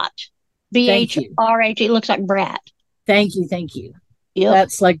Vrat. BHRH. It looks like brat. Thank you. Yep.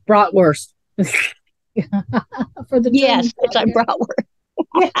 That's like bratwurst. For the yes, it's like bratwurst.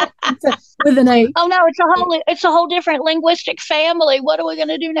 with an H. Oh no, it's a whole different linguistic family. What are we going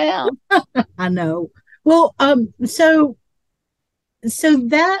to do now? I know. Well, so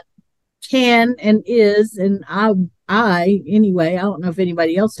that can and is, and I anyway, I don't know if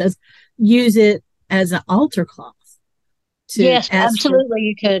anybody else does, use it as an altar cloth to Yes, ask absolutely,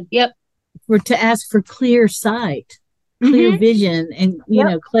 you could. Yep. to ask for clear sight, clear Mm-hmm. vision, and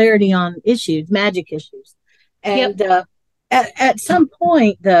Yep. clarity on issues, magic issues. Yep. And at some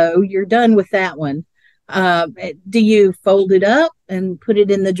point, though, you're done with that one. Do you fold it up and put it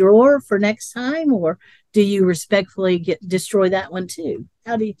in the drawer for next time, or do you respectfully destroy that one too?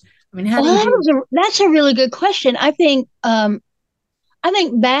 How do you? I mean, how do you do? That's a really good question. I think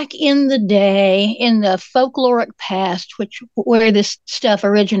back in the day, in the folkloric past, which where this stuff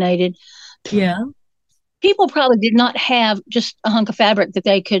originated, Yeah, people probably did not have just a hunk of fabric that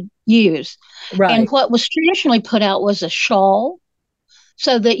they could use. And right. what was traditionally put out was a shawl,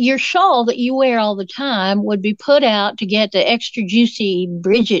 so that your shawl that you wear all the time would be put out to get the extra juicy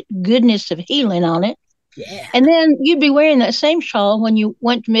Bridget goodness of healing on it. Yeah, And then you'd be wearing that same shawl when you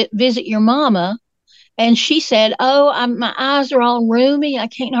went to visit your mama. And she said, "Oh, my eyes are all roomy. I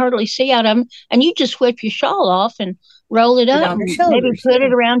can't hardly see out of them." And you just whip your shawl off and roll it put it up on your and maybe shoulders. put Yeah.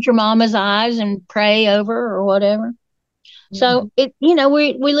 it around your mama's eyes and pray over or whatever. Mhm. So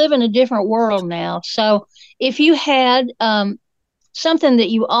we live in a different world now. So if you had something that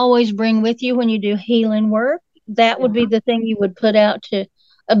you always bring with you when you do healing work, that would be Yeah. the thing you would put out to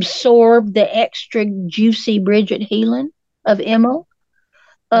absorb the extra juicy Bridget healing of Emma.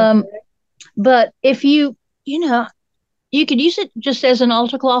 Um, Okay. but if you know, you could use it just as an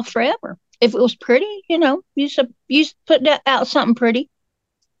altar cloth forever. If it was pretty, put out something pretty,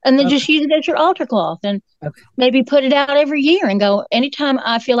 and then just Okay. use it as your altar cloth, and Okay. maybe put it out every year and go. Anytime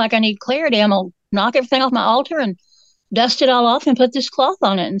I feel like I need clarity, I'm gonna knock everything off my altar and dust it all off and put this cloth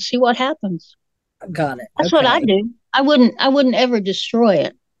on it and see what happens. Got it. That's what I Okay. do. I wouldn't ever destroy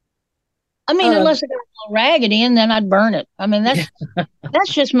it. I mean, Um, unless it got a little raggedy, and then I'd burn it. I mean, yeah.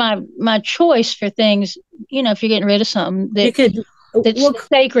 that's just my choice for things. If you're getting rid of something You could. that's Well,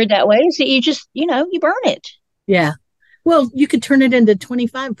 sacred that way, so you just you burn it. yeah. Well, you could turn it into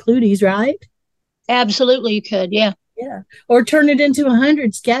 25 Cluties, right? Absolutely, you could. Yeah, Yeah. Or turn it into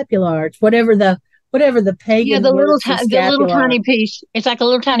 100 scapulars, whatever the yeah. pagan word for The little scapular. tiny piece. It's like a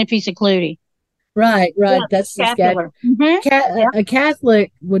little tiny piece of clutie. Right, Yeah, right. That's the scapular. Mm-hmm. Yeah, a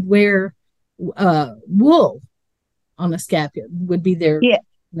Catholic would wear wool on a scapula, would be their yeah,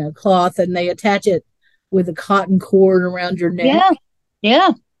 cloth, and they attach it with a cotton cord around your neck, yeah,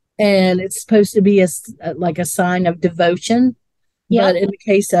 yeah, and it's supposed to be like a sign of devotion. yeah, But in the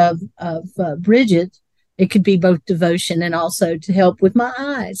case of Bridget, it could be both devotion and also to help with my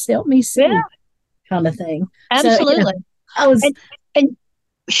eyes, help me yeah. see, kind of thing. So Absolutely. I was. And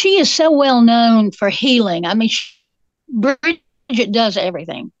she is so well known for healing. I mean, Bridget does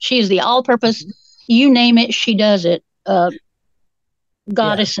everything. She is the all-purpose. You name it, she does it. Yeah.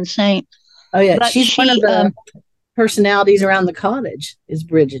 Goddess and saint. Oh yeah, But she's one of she, the personalities around the cottage. Is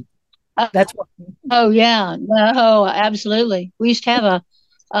Bridget? uh, That's what. oh yeah, no, absolutely. We used to have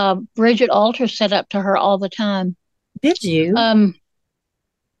a Bridget altar set up to her all the time. Did you? Um,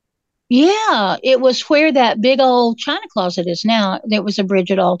 yeah, it was where that big old china closet is now. There was a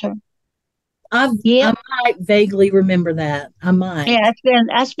Bridget altar. I Yep. might vaguely remember that. I might. Yeah,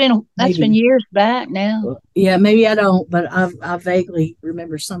 that's been Maybe. years back now. Yeah, maybe I don't, but I vaguely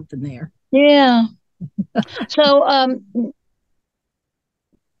remember something there. Yeah. So,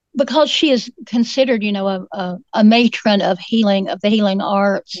 because she is considered, a matron of healing, of the healing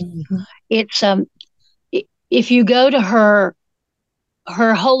arts, Mhm. it's if you go to her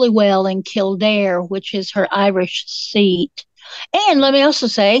holy well in Kildare, which is her Irish seat, and let me also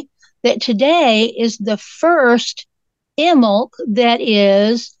say that today is the first Imbolc that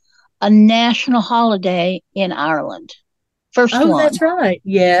is a national holiday in Ireland. First Oh, one. that's right.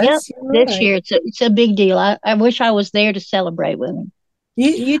 Yep. Yes, you're This right. year it's a big deal. I wish I was there to celebrate with him.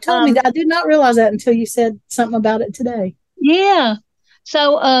 You told me Um, that. I did not realize that until you said something about it today. yeah.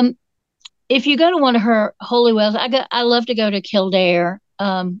 So if you go to one of her holy wells, I love to go to Kildare.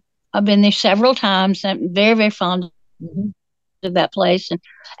 I've been there several times. I'm very, very fond Mhm. of that place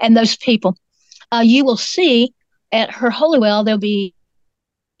and those people. You will see at her holy well there'll be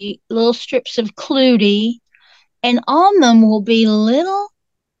little strips of clutie, and on them will be little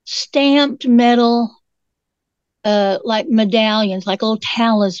stamped metal, like medallions, like little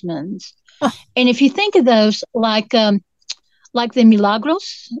talismans. Oh, And if you think of those like the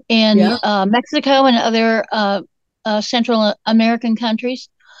Milagros in yeah. Mexico and other Central American countries.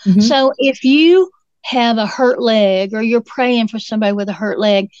 Hmm. So if you have a hurt leg or you're praying for somebody with a hurt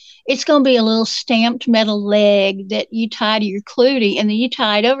leg, it's going to be a little stamped metal leg that you tie to your clootie, and then you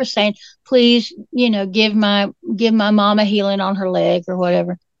tie it over saying, please, give my mama healing on her leg or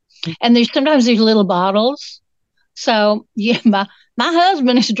whatever. And sometimes there's little bottles. So yeah, my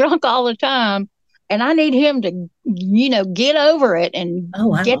husband is drunk all the time, and I need him to, get over it and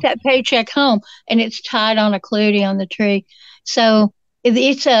get that paycheck home. And it's tied on a clootie on the tree. So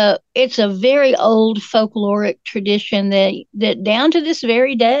it's a very old folkloric tradition that down to this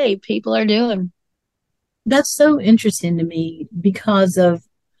very day people are doing. That's so interesting to me because of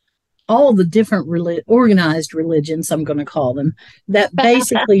all the different organized religions, I'm going to call them, that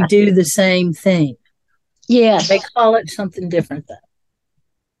basically do the same thing. Yes. They call it something different though.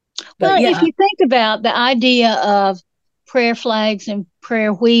 Well, if you think about the idea of prayer flags and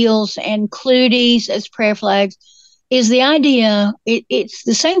prayer wheels and clooties as prayer flags, is the idea, it's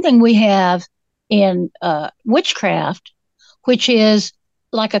the same thing we have in witchcraft, which is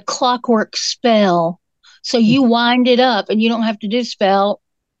like a clockwork spell. So you wind it up and you don't have to do spell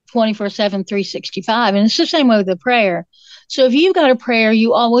 24/7, 365. And it's the same way with the prayer. So if you've got a prayer,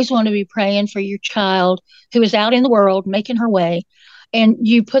 you always want to be praying for your child who is out in the world making her way, and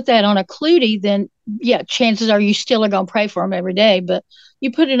you put that on a clootie, then yeah, chances are you still are going to pray for them every day, but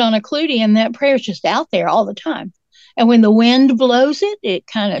you put it on a clootie and that prayer is just out there all the time. And when the wind blows it, it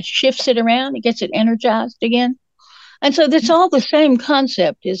kind of shifts it around, it gets it energized again. And so that's all the same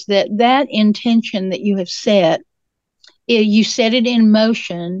concept, is that intention that you have set, you set it in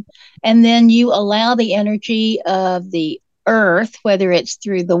motion, and then you allow the energy of the earth, whether it's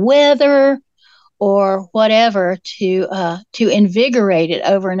through the weather or whatever, to invigorate it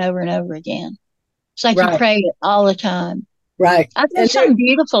over and over and over again. It's like you pray it all the time. Right. I think there's something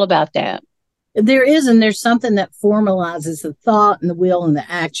beautiful about that. There is, and there's something that formalizes the thought and the will and the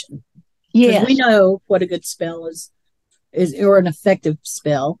action. Yes. We know what a good spell is or an effective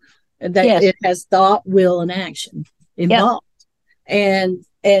spell, that it has thought, will, and action involved. Yep.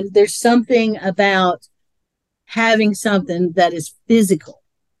 And there's something about having something that is physical,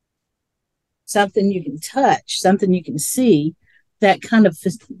 something you can touch, something you can see, that kind of,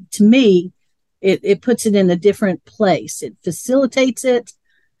 to me, it puts it in a different place. It facilitates it,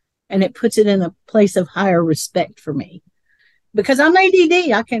 and it puts it in a place of higher respect for me. Because I'm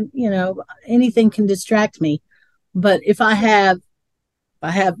ADD, I can, anything can distract me. But if I have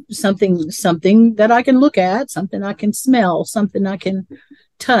something that I can look at, something I can smell, something I can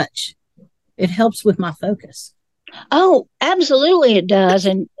touch, it helps with my focus. Oh, absolutely it does.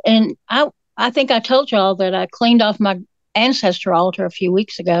 And I think I told y'all that I cleaned off my ancestor altar a few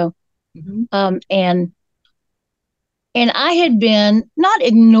weeks ago. Mm-hmm. And I had been not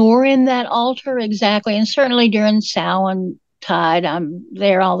ignoring that altar exactly, and certainly during Samhain tide, I'm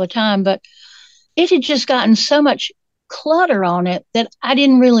there all the time, but it had just gotten so much clutter on it that I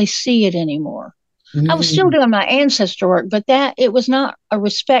didn't really see it anymore. Mm-hmm. I was still doing my ancestor work, but that it was not a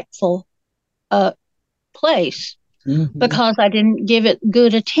respectful place, mm-hmm. because I didn't give it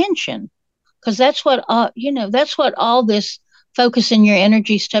good attention. Because that's what that's what all this focusing your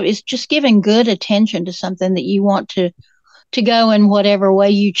energy stuff is, just giving good attention to something that you want to go in whatever way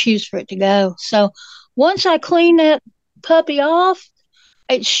you choose for it to go. So once I clean that puppy off,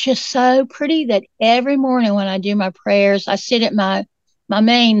 it's just so pretty that every morning when I do my prayers, I sit at my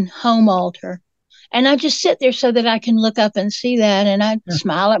main home altar, and I just sit there so that I can look up and see that, and I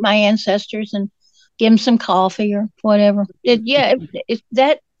smile at my ancestors and give them some coffee or whatever. It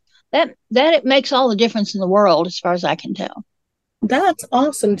makes all the difference in the world, as far as I can tell. That's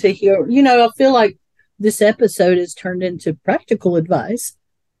awesome to hear. I feel like this episode has turned into practical advice.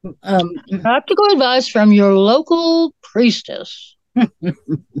 Practical advice from your local priestess.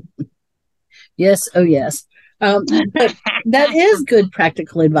 Yes. Oh, yes. But that is good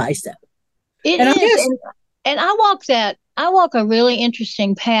practical advice, though. It is. And I walk a really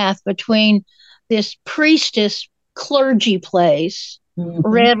interesting path between this priestess clergy place, mm-hmm.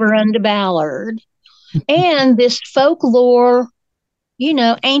 Reverend Ballard, and this folklore,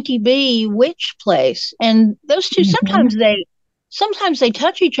 Auntie Bee witch place. And those two, mm-hmm. sometimes they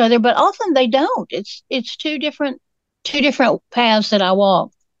touch each other, but often they don't. It's two different paths that I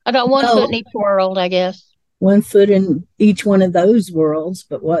walk. I got one foot in each world, I guess. One foot in each one of those worlds,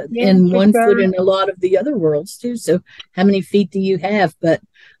 but and one foot in a lot of the other worlds too. So how many feet do you have? But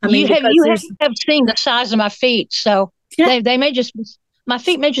I mean, you have seen the size of my feet, so they may just, my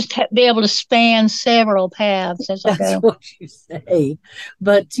feet may just be able to span several paths as I go. That's what you say.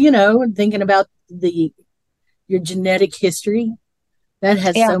 But thinking about your genetic history, that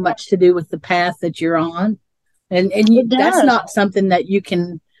has so much to do with the path that you're on, and that's not something that you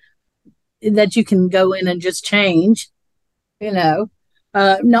can that you can go in and just change, you know,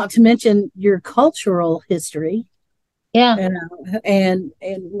 not to mention your cultural history. Yeah. And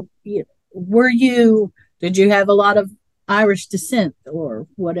did you have a lot of Irish descent or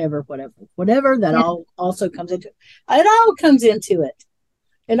whatever that Yeah. all also comes into it. It all comes into it.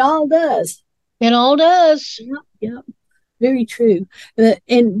 It all does. It all does. Yep. Very true.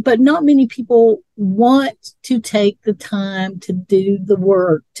 But not many people want to take the time to do the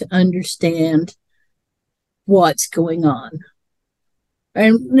work to understand what's going on.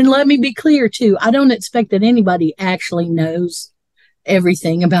 And let me be clear too. I don't expect that anybody actually knows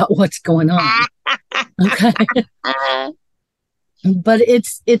everything about what's going on. Okay. But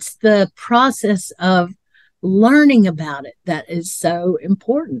it's the process of learning about it that is so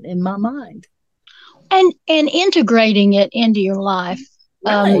important in my mind. And integrating it into your life.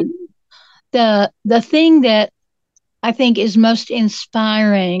 Right. The thing that I think is most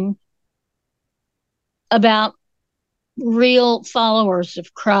inspiring about real followers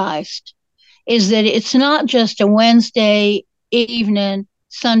of Christ is that it's not just a Wednesday evening,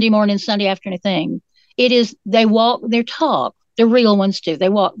 Sunday morning, Sunday afternoon thing. It is they walk their talk. The real ones do. They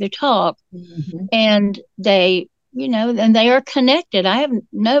walk their talk, and they, and they are connected. I have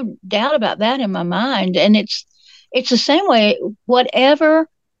no doubt about that in my mind. And it's the same way. Whatever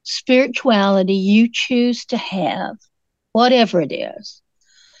spirituality you choose to have, whatever it is,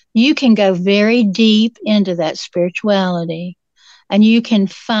 you can go very deep into that spirituality, and you can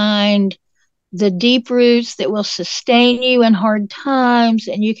find the deep roots that will sustain you in hard times,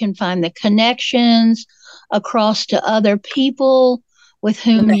 and you can find the connections across to other people with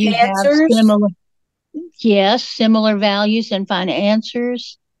whom you answers. have similar values, and find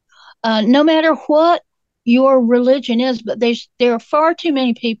answers. No matter what your religion is, but there are far too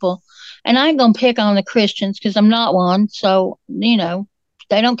many people, and I ain't gonna pick on the Christians because I'm not one, so they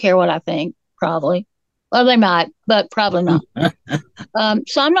don't care what I think, probably. Well, they might, but probably not.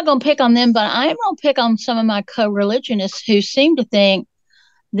 So I'm not going to pick on them, but I am going to pick on some of my co-religionists who seem to think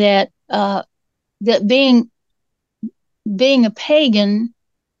that that being a pagan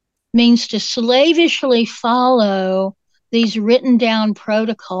means to slavishly follow these written down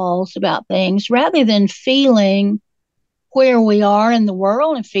protocols about things rather than feeling where we are in the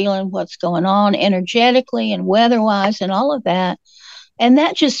world and feeling what's going on energetically and weather-wise and all of that. And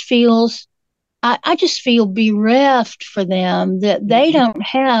that just feels, I just feel bereft for them that they don't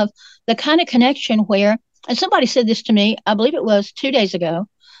have the kind of connection where, and somebody said this to me, I believe it was 2 days ago.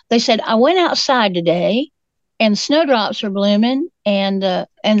 They said, I went outside today and snowdrops were blooming and the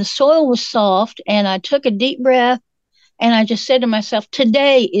soil was soft, and I took a deep breath and I just said to myself,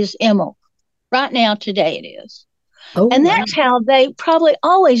 today is Imbolc. Right now, today it is. And that's how they probably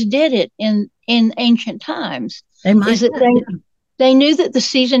always did it in ancient times. They knew that the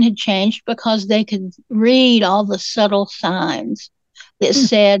season had changed because they could read all the subtle signs that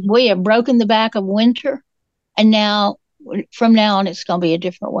said, we have broken the back of winter, and now, from now on, it's going to be a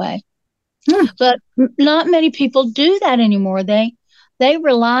different way. But not many people do that anymore. They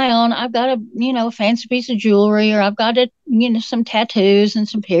rely on, I've got a fancy piece of jewelry, or I've got some tattoos and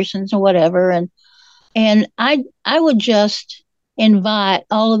some piercings or whatever. And I would just invite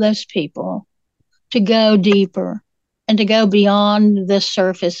all of those people to go deeper and to go beyond the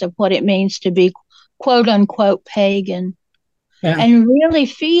surface of what it means to be quote unquote pagan, and really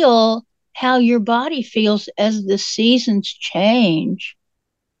feel how your body feels as the seasons change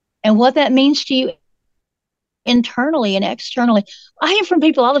and what that means to you internally and externally. I hear from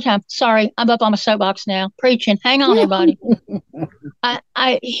people all the time. Sorry, I'm up on my soapbox now, preaching. Hang on, everybody.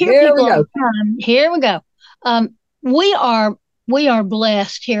 I hear people all the time. Here we go. We are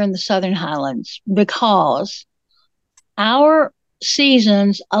blessed here in the Southern Highlands because our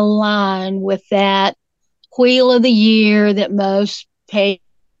seasons align with that wheel of the year that most pagan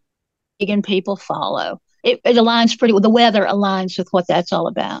people follow. It aligns pretty well. The weather aligns with what that's all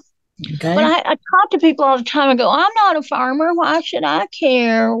about. Okay. But I talk to people all the time and go, I'm not a farmer. Why should I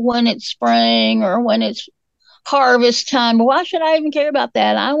care when it's spring or when it's harvest time? Why should I even care about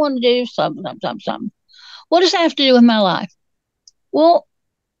that? I want to do something. What does that have to do with my life? Well,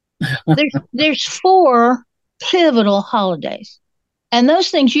 there's 4 pivotal holidays, and those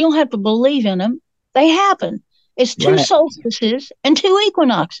things, you don't have to believe in them. They happen. It's 2 solstices and 2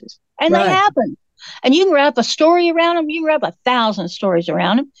 equinoxes, and they happen. And you can wrap a story around them. You can wrap 1,000 stories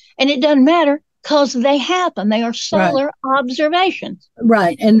around them, and it doesn't matter because they happen. They are solar observations.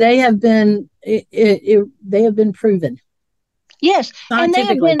 Right, and they have been they have been proven. Yes, and they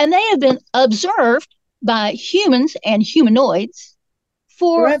have been observed by humans and humanoids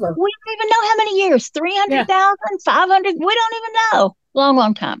for forever. We don't even know how many years. 300,000, 500. We don't even know.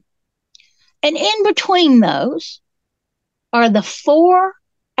 Long time. And in between those are the 4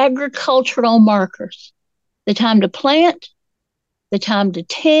 agricultural markers: the time to plant, the time to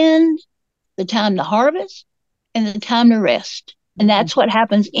tend, the time to harvest, and the time to rest. And that's what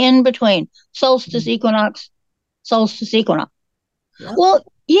happens in between solstice, equinox, solstice, equinox. Yep. Well,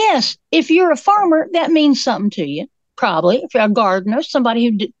 yes, if you're a farmer, that means something to you, probably. If you're a gardener,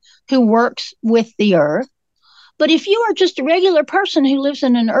 somebody who works with the earth. But if you are just a regular person who lives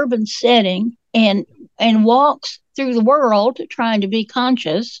in an urban setting and walks through the world trying to be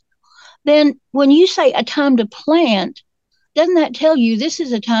conscious, then when you say a time to plant, doesn't that tell you this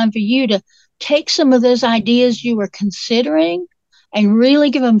is a time for you to take some of those ideas you were considering and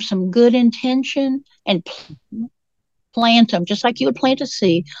really give them some good intention and plant them just like you would plant a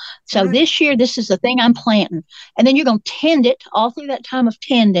seed? So this year, this is the thing I'm planting. And then you're going to tend it all through that time of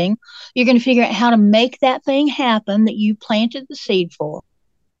tending. You're going to figure out how to make that thing happen that you planted the seed for.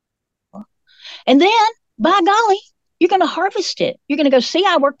 And then, by golly, you're going to harvest it. You're going to go, see,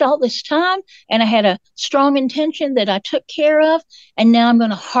 I worked all this time and I had a strong intention that I took care of. And now I'm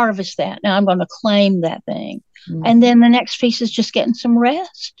going to harvest that. Now I'm going to claim that thing. Mm-hmm. And then the next piece is just getting some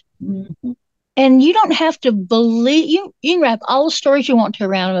rest. Mm-hmm. And you don't have to believe, you can wrap all the stories you want to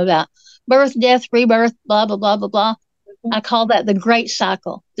around them about birth, death, rebirth, blah, blah, blah, blah, blah. Mm-hmm. I call that the great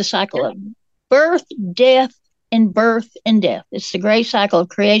cycle, the cycle of birth, death, and birth and death. It's the great cycle of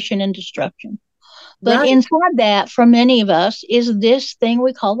creation and destruction. But inside that, for many of us, is this thing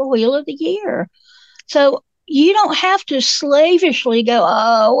we call the wheel of the year. So you don't have to slavishly go,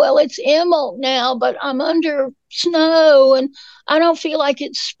 oh, well, it's Imbolc now, but I'm under snow and I don't feel like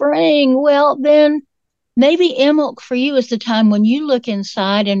it's spring. Well, then maybe Imbolc for you is the time when you look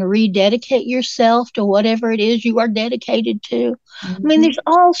inside and rededicate yourself to whatever it is you are dedicated to. Mm-hmm. I mean, there's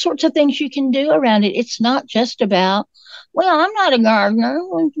all sorts of things you can do around it. It's not just about, well, I'm not a gardener.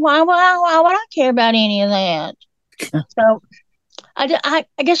 Why would I care about any of that? So I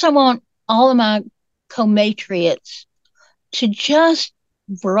guess I want all of my comatriots to just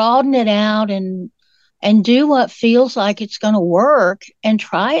broaden it out and do what feels like it's going to work and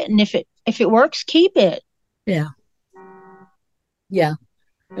try it. And if it works, keep it. Yeah. Yeah.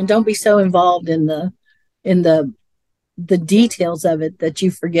 And don't be so involved in the details of it that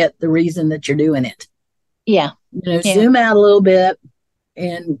you forget the reason that you're doing it. Yeah. Zoom out a little bit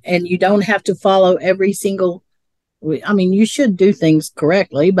and you don't have to follow every single, I mean, you should do things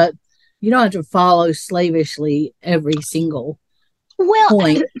correctly, but you don't have to follow slavishly every single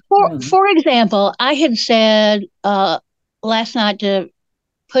point. For example, I had said last night to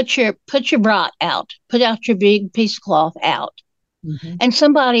put your brat out, put out your big piece of cloth out. Mm-hmm. And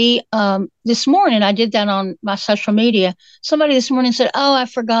somebody this morning, I did that on my social media. Somebody this morning said, oh, I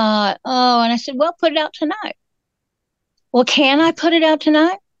forgot. Oh, and I said, well, put it out tonight. Well, can I put it out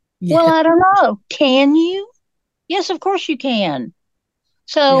tonight? Yeah. Well, I don't know. Can you? Yes, of course you can.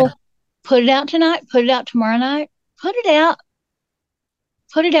 So put it out tonight, put it out tomorrow night, put it out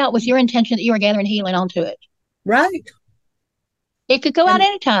with your intention that you are gathering healing onto it. Right. It could go out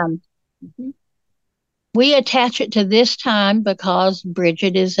anytime. Mm-hmm. We attach it to this time because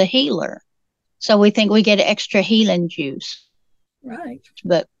Bridget is a healer. So we think we get extra healing juice. Right.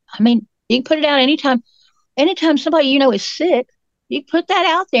 But I mean, you can put it out anytime. Anytime somebody is sick, you put that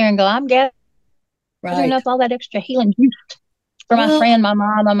out there and go, I'm gathering up all that extra healing juice for my friend, my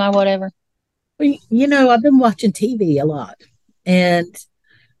mom, or my whatever. I've been watching TV a lot and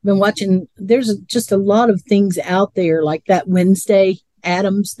been watching, there's just a lot of things out there like that Wednesday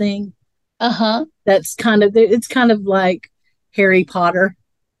Addams thing. Uh-huh. That's it's kind of like Harry Potter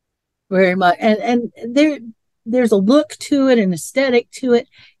very much. And there's a look to it, an aesthetic to it.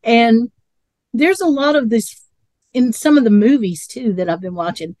 And there's a lot of this in some of the movies too that I've been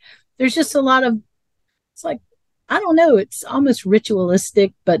watching. There's just a lot of, it's like, I don't know, it's almost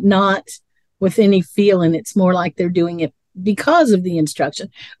ritualistic, but not with any feeling. It's more like they're doing it because of the instruction.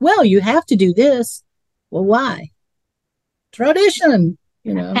 Well, you have to do this. Well, why? Tradition,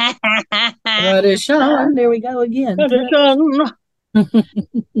 Tradition. There we go again. Tradition.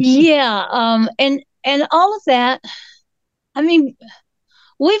 Yeah. And all of that, I mean,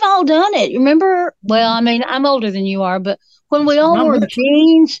 we've all done it. Remember? Well, I mean, I'm older than you are, but when we all wore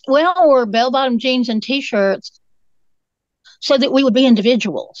jeans, we all wore bell-bottom jeans and T-shirts so that we would be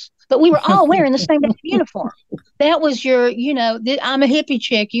individuals. But we were all wearing the same uniform. That was your, I'm a hippie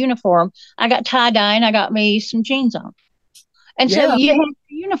chick uniform. I got tie-dye and I got me some jeans on. And so you have a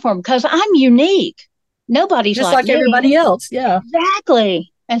uniform because I'm unique. Nobody's just like everybody else. Yeah.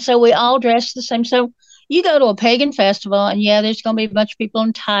 Exactly. And so we all dress the same. So you go to a pagan festival and there's going to be a bunch of people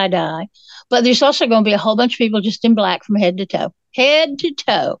in tie-dye, but there's also going to be a whole bunch of people just in black from head to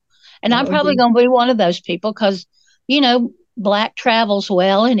toe. And That I'm would probably be. going to be one of those people because, black travels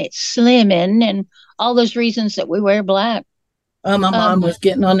well and it's slimming and all those reasons that we wear black. My Um, mom was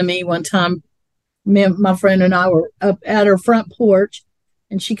getting on to me one time. My friend and I were up at her front porch,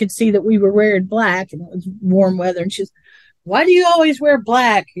 and she could see that we were wearing black, and it was warm weather. And she's, "Why do you always wear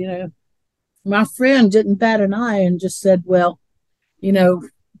black?" My friend didn't bat an eye and just said, "Well, you know,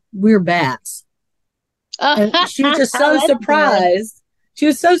 we're bats." And she was just so that's good. surprised. She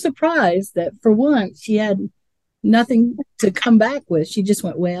was so surprised that for once she had nothing to come back with. She just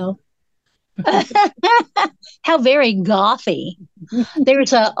went, "Well." How very gothy.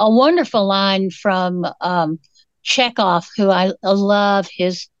 There's a wonderful line from Chekhov, who I love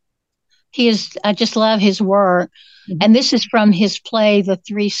I just love his work. And this is from his play, The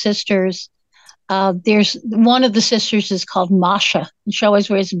Three Sisters. There's one of the sisters is called Masha, and she always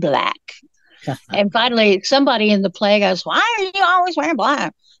wears black. And finally, somebody in the play goes, "Why are you always wearing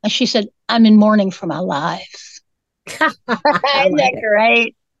black?" And she said, "I'm in mourning for my life." Isn't I like that it.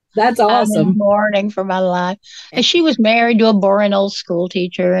 great? That's I'm in awesome. mourning for my life. And she was married to a boring old school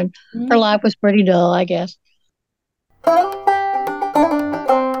teacher, and her life was pretty dull, I guess.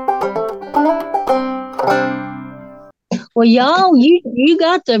 Well, y'all, you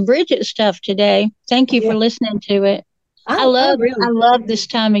got the Bridget stuff today. Thank you for Yeah, listening to it. I I love I really, love this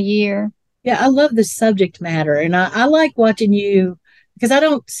time of year. yeah, I love the subject matter, and I like watching you because I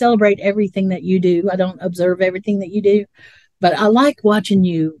don't celebrate everything that you do. I don't observe everything that you do, but I like watching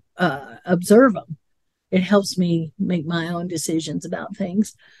you observe them. It helps me make my own decisions about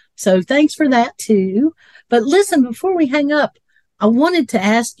things. So thanks for that too. But listen, before we hang up, I wanted to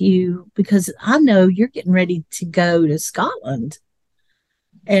ask you because I know you're getting ready to go to Scotland.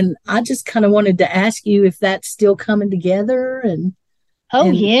 And I just kind of wanted to ask you if that's still coming together Oh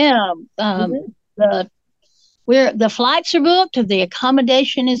and yeah. is it? The the flights are booked, the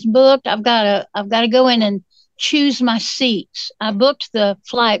accommodation is booked. I've got to go in and choose my seats. I booked the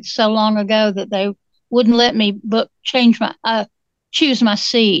flight so long ago that they wouldn't let me choose my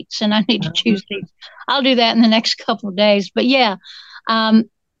seats, and I need to choose these. I'll do that in the next couple of days. But yeah, um,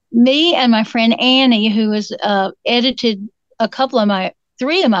 me and my friend Annie, who has edited a couple of my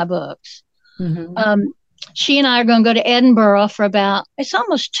three of my books, Mm-hmm. um, she and I are going to go to Edinburgh for it's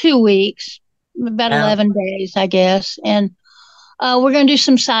almost 2 weeks, about Wow. 11 days, I guess. And we're going to do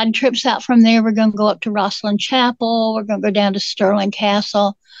some side trips out from there. We're going to go up to Rosslyn Chapel. We're going to go down to Stirling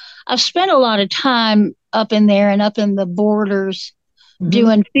Castle. I've spent a lot of time up in there and up in the borders Mm-hmm.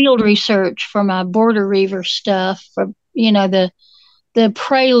 doing field research for my border reaver stuff for, the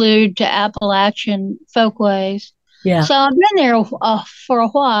prelude to Appalachian folkways. Yeah. So I've been there for a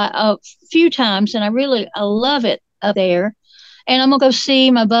while, a few times, and I love it up there. And I'm gonna go see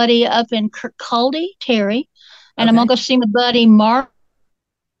my buddy up in Kirkcaldy, Terry, and I'm gonna Okay. go see my buddy Mark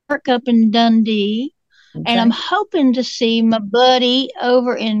up in Dundee, and I'm Okay. hoping to see my buddy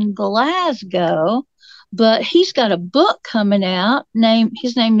over in Glasgow, but he's got a book coming out.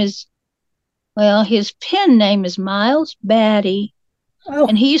 His name is his pen name is Miles Batty, Oh.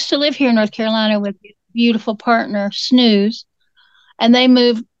 and he used to live here in North Carolina with his beautiful partner Snooze, and they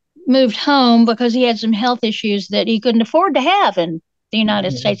moved home because he had some health issues that he couldn't afford to have in the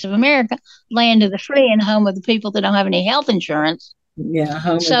United Yeah. States of America, land of the free and home of the people that don't have any health insurance. Yeah.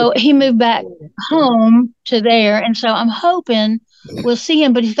 Home of the So he moved back home to there, and so I'm hoping we'll see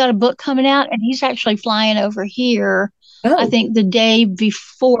him. But he's got a book coming out, and he's actually flying over here. I Oh. think the day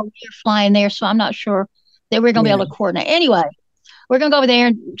before we're flying there, so I'm not sure that we're going to be Yeah. able to coordinate. Anyway, we're going to go over there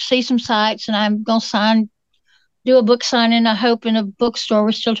and see some sites, and I'm going to do a book signing, I hope, in a bookstore.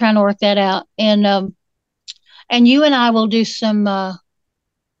 We're still trying to work that out. And you and I will do some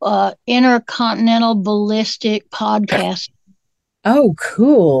intercontinental ballistic podcast Oh,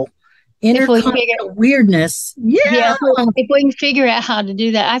 cool. if we can figure. Intercontinental weirdness. Yeah, Yeah. if we can figure out how to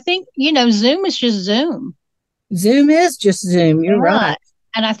do that. I think Zoom is just Zoom. Zoom is just Zoom. You're Yeah, right.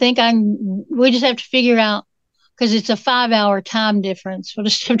 and I think we just have to figure out because it's a 5 hour time difference. We'll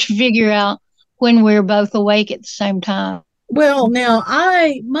just have to figure out when we're both awake at the same time. Well, now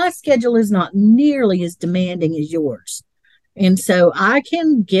my schedule is not nearly as demanding as yours. And so I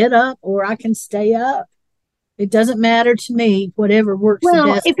can get up or I can stay up. It doesn't matter to me, whatever works the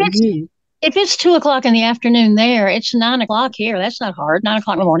Well, best for you. if it's 2 o'clock in the afternoon there, it's 9 o'clock here. That's not hard. 9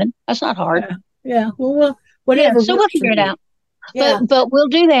 o'clock in the morning. That's not hard. Yeah. Yeah. Well, Yeah, whatever so we'll works for figure it you. out. Yeah. But we'll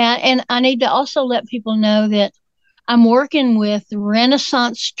do that. And I need to also let people know that I'm working with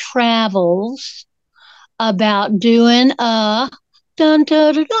Renaissance Travels about doing a dun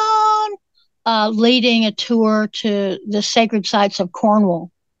dun dun dun leading a tour to the sacred sites of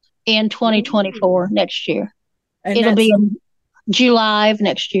Cornwall in 2024 next year. And It'll be that's in July of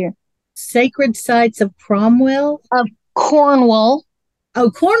next year. Sacred Sites of Cromwell. Of Cornwall.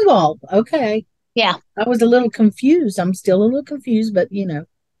 Oh, Cornwall. Okay. Yeah. I was a little confused. I'm still a little confused, but you know.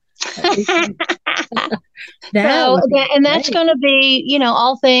 And that's going to be,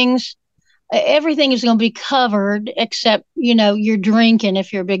 all things, everything is going to be covered except, your drinking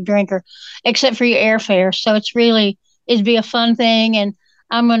if you're a big drinker, except for your airfare. So it'd be a fun thing. And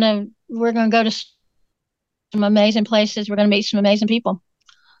we're going to go to some amazing places. We're going to meet some amazing people.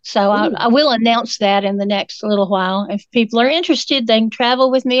 So I will announce that in the next little while. If people are interested, they can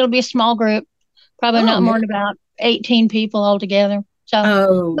travel with me. It'll be a small group, probably not more than about 18 people altogether.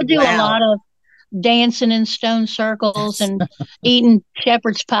 So we'll do a lot of dancing in stone circles and eating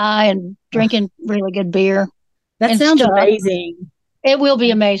shepherd's pie and drinking really good beer. That sounds amazing. It will be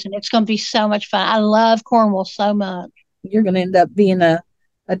amazing. It's going to be so much fun. I love Cornwall so much. You're going to end up being a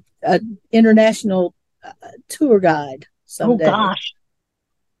international tour guide someday. Oh gosh.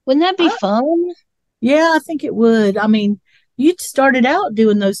 Wouldn't that be fun? Yeah, I think it would. I mean, you started out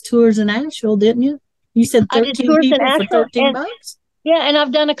doing those tours in Asheville, didn't you? You said 13 people for $13. Yeah, and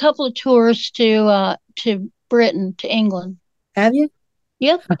I've done a couple of tours to Britain, to England. Have you?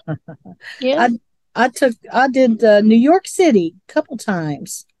 Yeah. Yeah. I did New York City a couple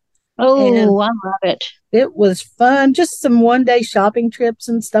times. Oh, I love it. It was fun. Just some one-day shopping trips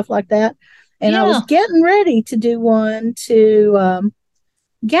and stuff like that. And I was getting ready to do one to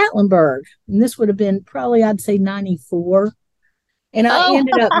Gatlinburg. And this would have been probably, I'd say, 94. And I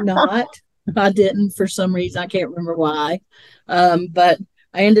ended up not. I didn't for some reason. I can't remember why. But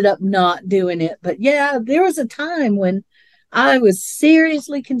I ended up not doing it. But yeah, there was a time when I was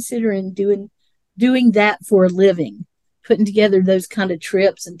seriously considering doing that for a living, putting together those kind of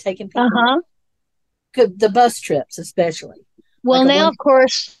trips and taking people, the bus trips especially. Well, now of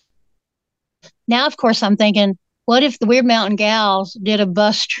course, I'm thinking, what if the Weird Mountain Gals did a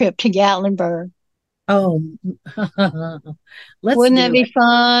bus trip to Gatlinburg? Oh, wouldn't that be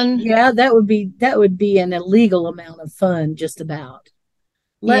fun? Yeah, that would be an illegal amount of fun, just about.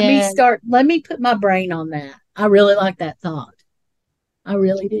 Let me put my brain on that. I really like that thought. I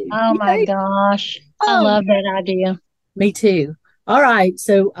really do. Oh my gosh. I love that idea. Me too. All right.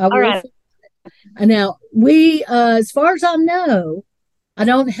 So I will. All right. Now we, as far as I know, I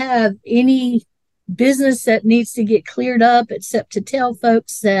don't have any business that needs to get cleared up except to tell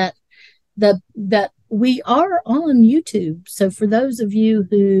folks that we are on YouTube. So for those of you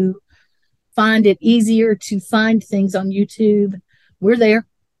who find it easier to find things on YouTube, we're there.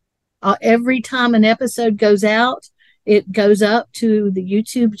 Every time an episode goes out, it goes up to the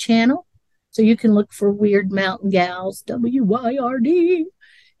YouTube channel. So you can look for Weird Mountain Gals, WYRD,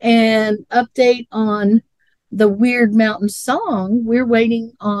 and update on the Weird Mountain song. We're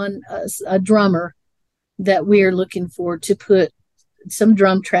waiting on a drummer that we're looking for to put some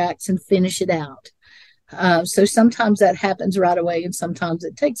drum tracks and finish it out. So sometimes that happens right away, and sometimes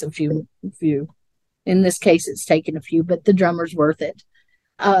it takes a few. In this case, it's taken a few, but the drummer's worth it.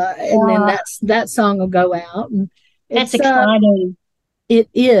 And then that song will go out. And that's exciting. It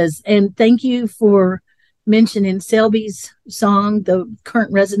is. And thank you for mentioning Selby's song, the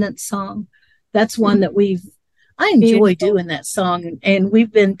Current Residence song. That's one that I enjoy doing that song. And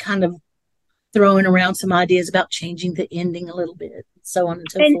we've been kind of throwing around some ideas about changing the ending a little bit, so on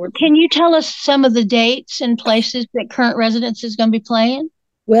and so forth. Can you tell us some of the dates and places that Current Residence is going to be playing?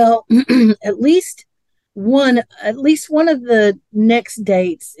 Well, at least one of the next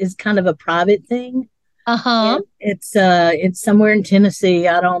dates is kind of a private thing. It's somewhere in Tennessee,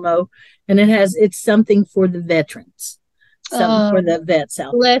 I don't know, and it's something for the veterans, something for the vets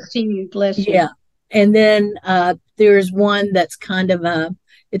out there. Bless you. Yeah, and then there's one that's kind of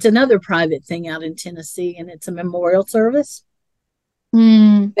it's another private thing out in Tennessee, and it's a memorial service.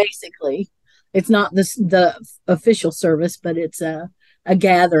 Basically, it's not the official service, but it's a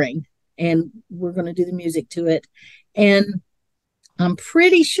gathering, and we're going to do the music to it. And I'm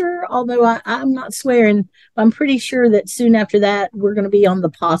pretty sure, although I'm not swearing, I'm pretty sure that soon after that, we're going to be on the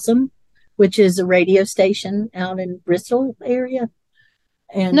Possum, which is a radio station out in Bristol area.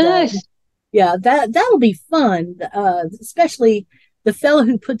 And nice. Yeah, that'll be fun. Especially the fellow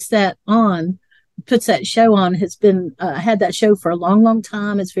who puts that show on has been had that show for a long, long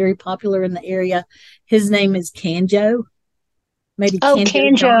time. It's very popular in the area. His name is Canjo. Maybe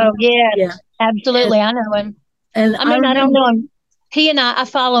Canjo. Yeah, absolutely. I know him. And I don't know him. I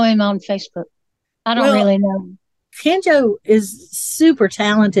follow him on Facebook. I don't really know him. Canjo is super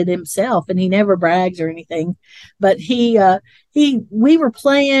talented himself, and he never brags or anything. But we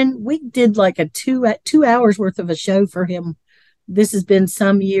did like a 2 hours worth of a show for him. This has been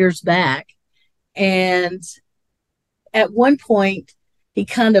some years back. And at one point he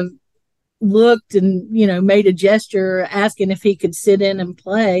kind of looked and, made a gesture asking if he could sit in and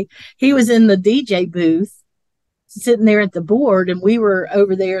play. He was in the DJ booth sitting there at the board, and we were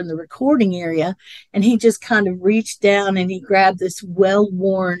over there in the recording area, and he just kind of reached down and he grabbed this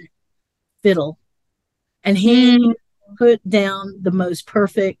well-worn fiddle, and he put down the most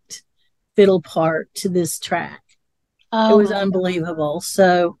perfect fiddle part to this track. It was unbelievable.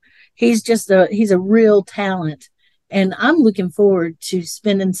 So he's a real talent, and I'm looking forward to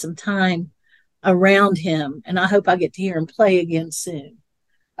spending some time around him, and I hope I get to hear him play again soon.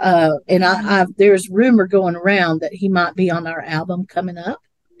 And there's rumor going around that he might be on our album coming up.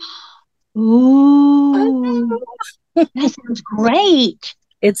 Ooh, that sounds great.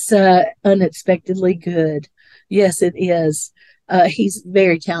 It's unexpectedly good. Yes, it is. He's a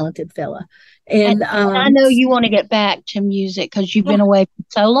very talented fella. And I know you want to get back to music because you've been away for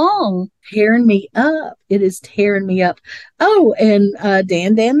so long. Tearing me up. It is tearing me up. Oh, and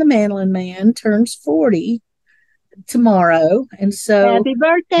Dan the Mandolin Man turns 40 tomorrow, and so happy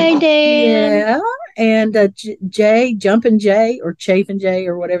birthday, Dan. Yeah, and Jumpin' Jay or Chafin' Jay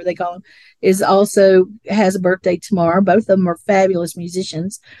or whatever they call him has a birthday tomorrow. Both of them are fabulous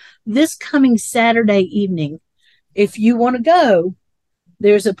musicians. This coming Saturday evening, if you want to go,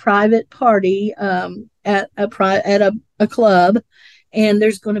 there's a private party at a club, and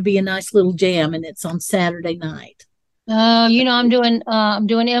there's going to be a nice little jam, and it's on Saturday night. I'm doing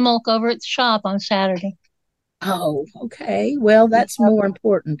MILK over at the shop on Saturday. Oh, okay. Well, that's more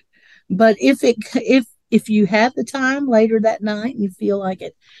important. But if you have the time later that night and you feel like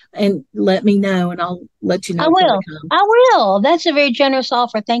it, and let me know, and I'll let you know. I will. That's a very generous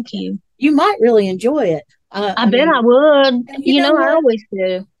offer. Thank you. You might really enjoy it. I bet I would. I always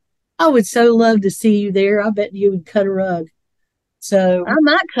do. I would so love to see you there. I bet you would cut a rug. So I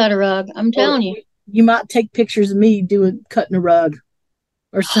might cut a rug. I'm telling you. You might take pictures of me cutting a rug.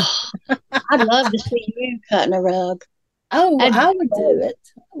 Or so. I'd love to see you cutting a rug. Oh, I would do it.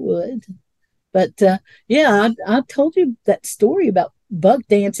 I would. But I told you that story about buck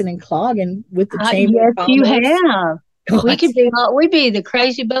dancing and clogging with the chamber. Yes, you have. God. We'd be the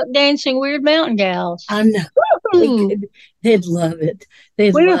crazy buck dancing weird mountain gals. I know. They'd love it.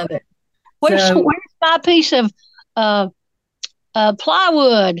 Love it. Where's my piece of plywood?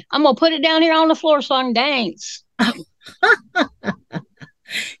 I'm gonna put it down here on the floor so I can dance.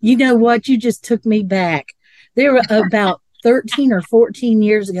 You know what? You just took me back. There were about 13 or 14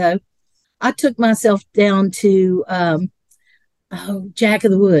 years ago, I took myself down to Jack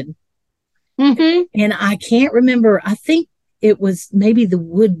of the Wood. Mm-hmm. And I can't remember. I think it was maybe the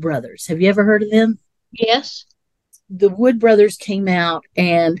Wood Brothers. Have you ever heard of them? Yes. The Wood Brothers came out,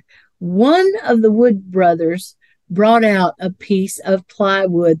 and one of the Wood Brothers brought out a piece of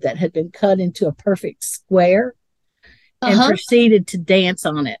plywood that had been cut into a perfect square. And proceeded to dance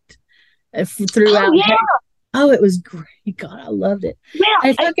on it throughout. Oh, yeah. Oh, it was great. God, I loved it.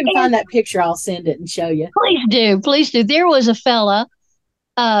 Well, if I can find that picture, I'll send it and show you. Please do. There was a fella,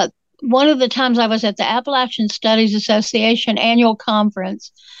 one of the times I was at the Appalachian Studies Association annual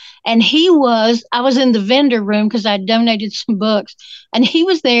conference, and I was in the vendor room because I donated some books, and he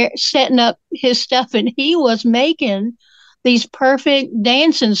was there setting up his stuff, and he was making these perfect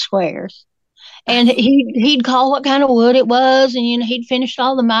dancing squares. And he'd call what kind of wood it was, and he'd finished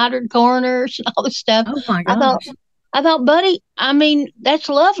all the mitered corners and all this stuff. Oh my gosh! I thought, buddy, I mean, that's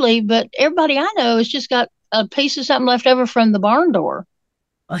lovely, but everybody I know has just got a piece of something left over from the barn door,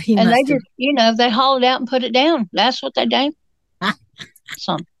 and they just, they haul it out and put it down. That's what they do.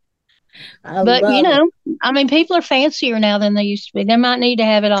 But I mean, people are fancier now than they used to be. They might need to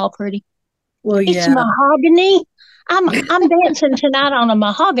have it all pretty. Well, it's mahogany. I'm dancing tonight on a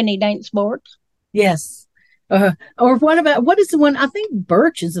mahogany dance board. Yes. Or what is the one? I think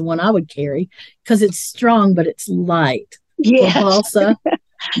birch is the one I would carry because it's strong, but it's light. Yes.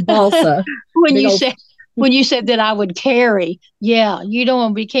 Balsa. When you said that I would carry, yeah, you don't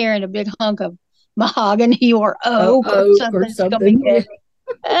want to be carrying a big hunk of mahogany or oak or something.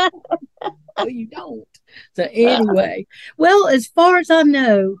 No, you don't. So anyway, well, as far as I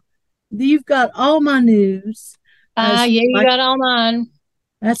know, you've got all my news. You got all mine.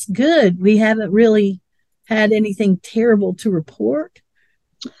 That's good. We haven't really had anything terrible to report.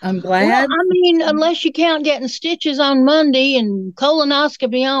 I'm glad. Well, I mean, unless you count getting stitches on Monday and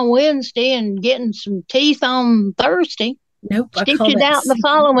colonoscopy on Wednesday and getting some teeth on Thursday. Nope. Stitches out the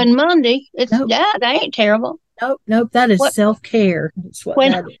following Monday. That ain't terrible. Nope. That is self-care. That's what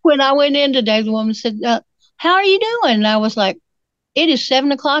when I went in today, the woman said, how are you doing? And I was like, it is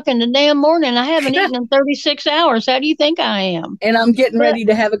 7:00 in the damn morning. I haven't eaten in 36 hours. How do you think I am? And I'm getting ready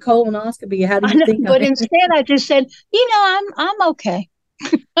to have a colonoscopy. How do you think? But instead, I just said, I'm okay.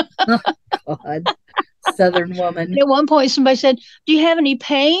 God, Southern woman. At one point, somebody said, "Do you have any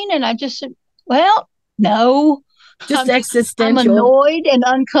pain?" And I just said, "Well, no. Just I'm existential. annoyed and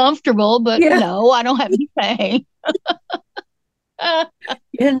uncomfortable, but Yeah. no, I don't have any pain."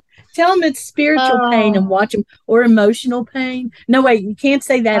 Yeah. Tell them it's spiritual pain and watch them, or emotional pain. No, wait, you can't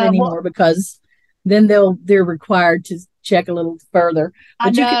say that anymore because then they're required to check a little further.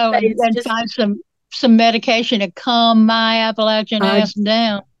 But I know, and find some medication to calm my Appalachian ass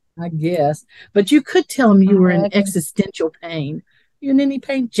down. I guess, but you could tell them you were in existential pain. You in any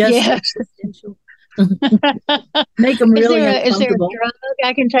pain? Just existential. Make them really uncomfortable. Is there a drug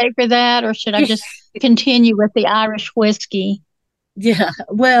I can take for that, or should I just continue with the Irish whiskey? Yeah,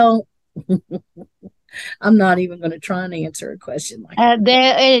 well, I'm not even going to try and answer a question like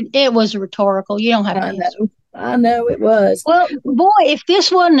that. It was rhetorical. You don't have to answer. I know it was. Well, boy, if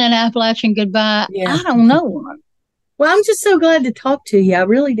this wasn't an Appalachian goodbye, I don't know one. Well, I'm just so glad to talk to you. I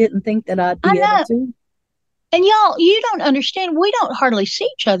really didn't think that I'd be able to. And y'all, you don't understand. We don't hardly see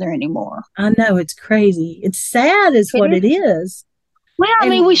each other anymore. I know, it's crazy. It's sad is what it is. Well, I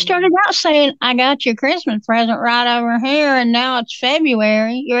mean, we started out saying, "I got your Christmas present right over here," and now it's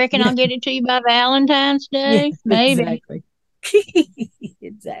February. You reckon I'll get it to you by Valentine's Day? Yeah, maybe. Exactly.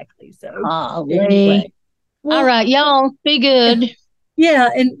 Exactly. So, anyway. Well, all right, y'all, be good. Yeah,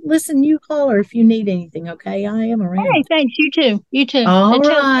 and listen, you call her if you need anything, okay? I am around. Hey, thanks. You too. You too. All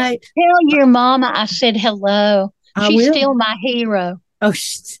right. Tell your mama I said hello. She's still my hero. Oh,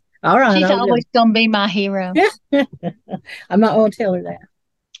 all right. She's always going to be my hero. I'm not going to tell her that.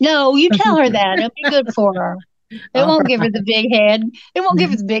 No, you tell her that. It'll be good for her. It won't give her the big head. It won't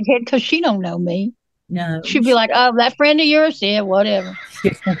give her the big head because she don't know me. No. She'd be like, "Oh, that friend of yours?" Yeah, whatever.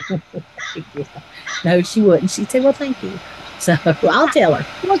 No, she wouldn't. She'd say, "Well, thank you." So I'll tell her.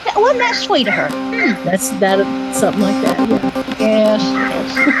 Wasn't that sweet of her? That's something like that. Yeah.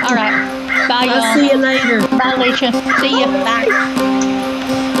 Yes. All right. Bye, y'all. I'll see you later. Bye, Alicia. See you. Bye.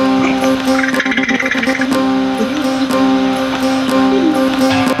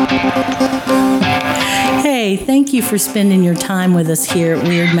 Hey, thank you for spending your time with us here at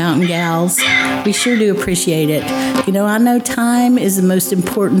Weird Mountain Gals. We sure do appreciate it. You know, I know time is the most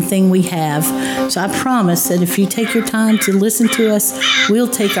important thing we have, so I promise that if you take your time to listen to us, we'll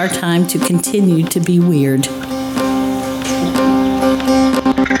take our time to continue to be weird.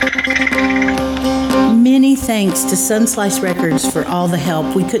 Many thanks to Sunslice Records for all the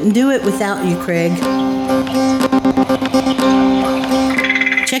help. We couldn't do it without you, Craig.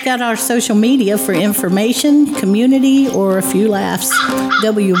 Check out our social media for information, community, or a few laughs.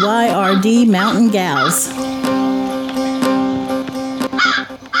 WYRD Mountain Gals.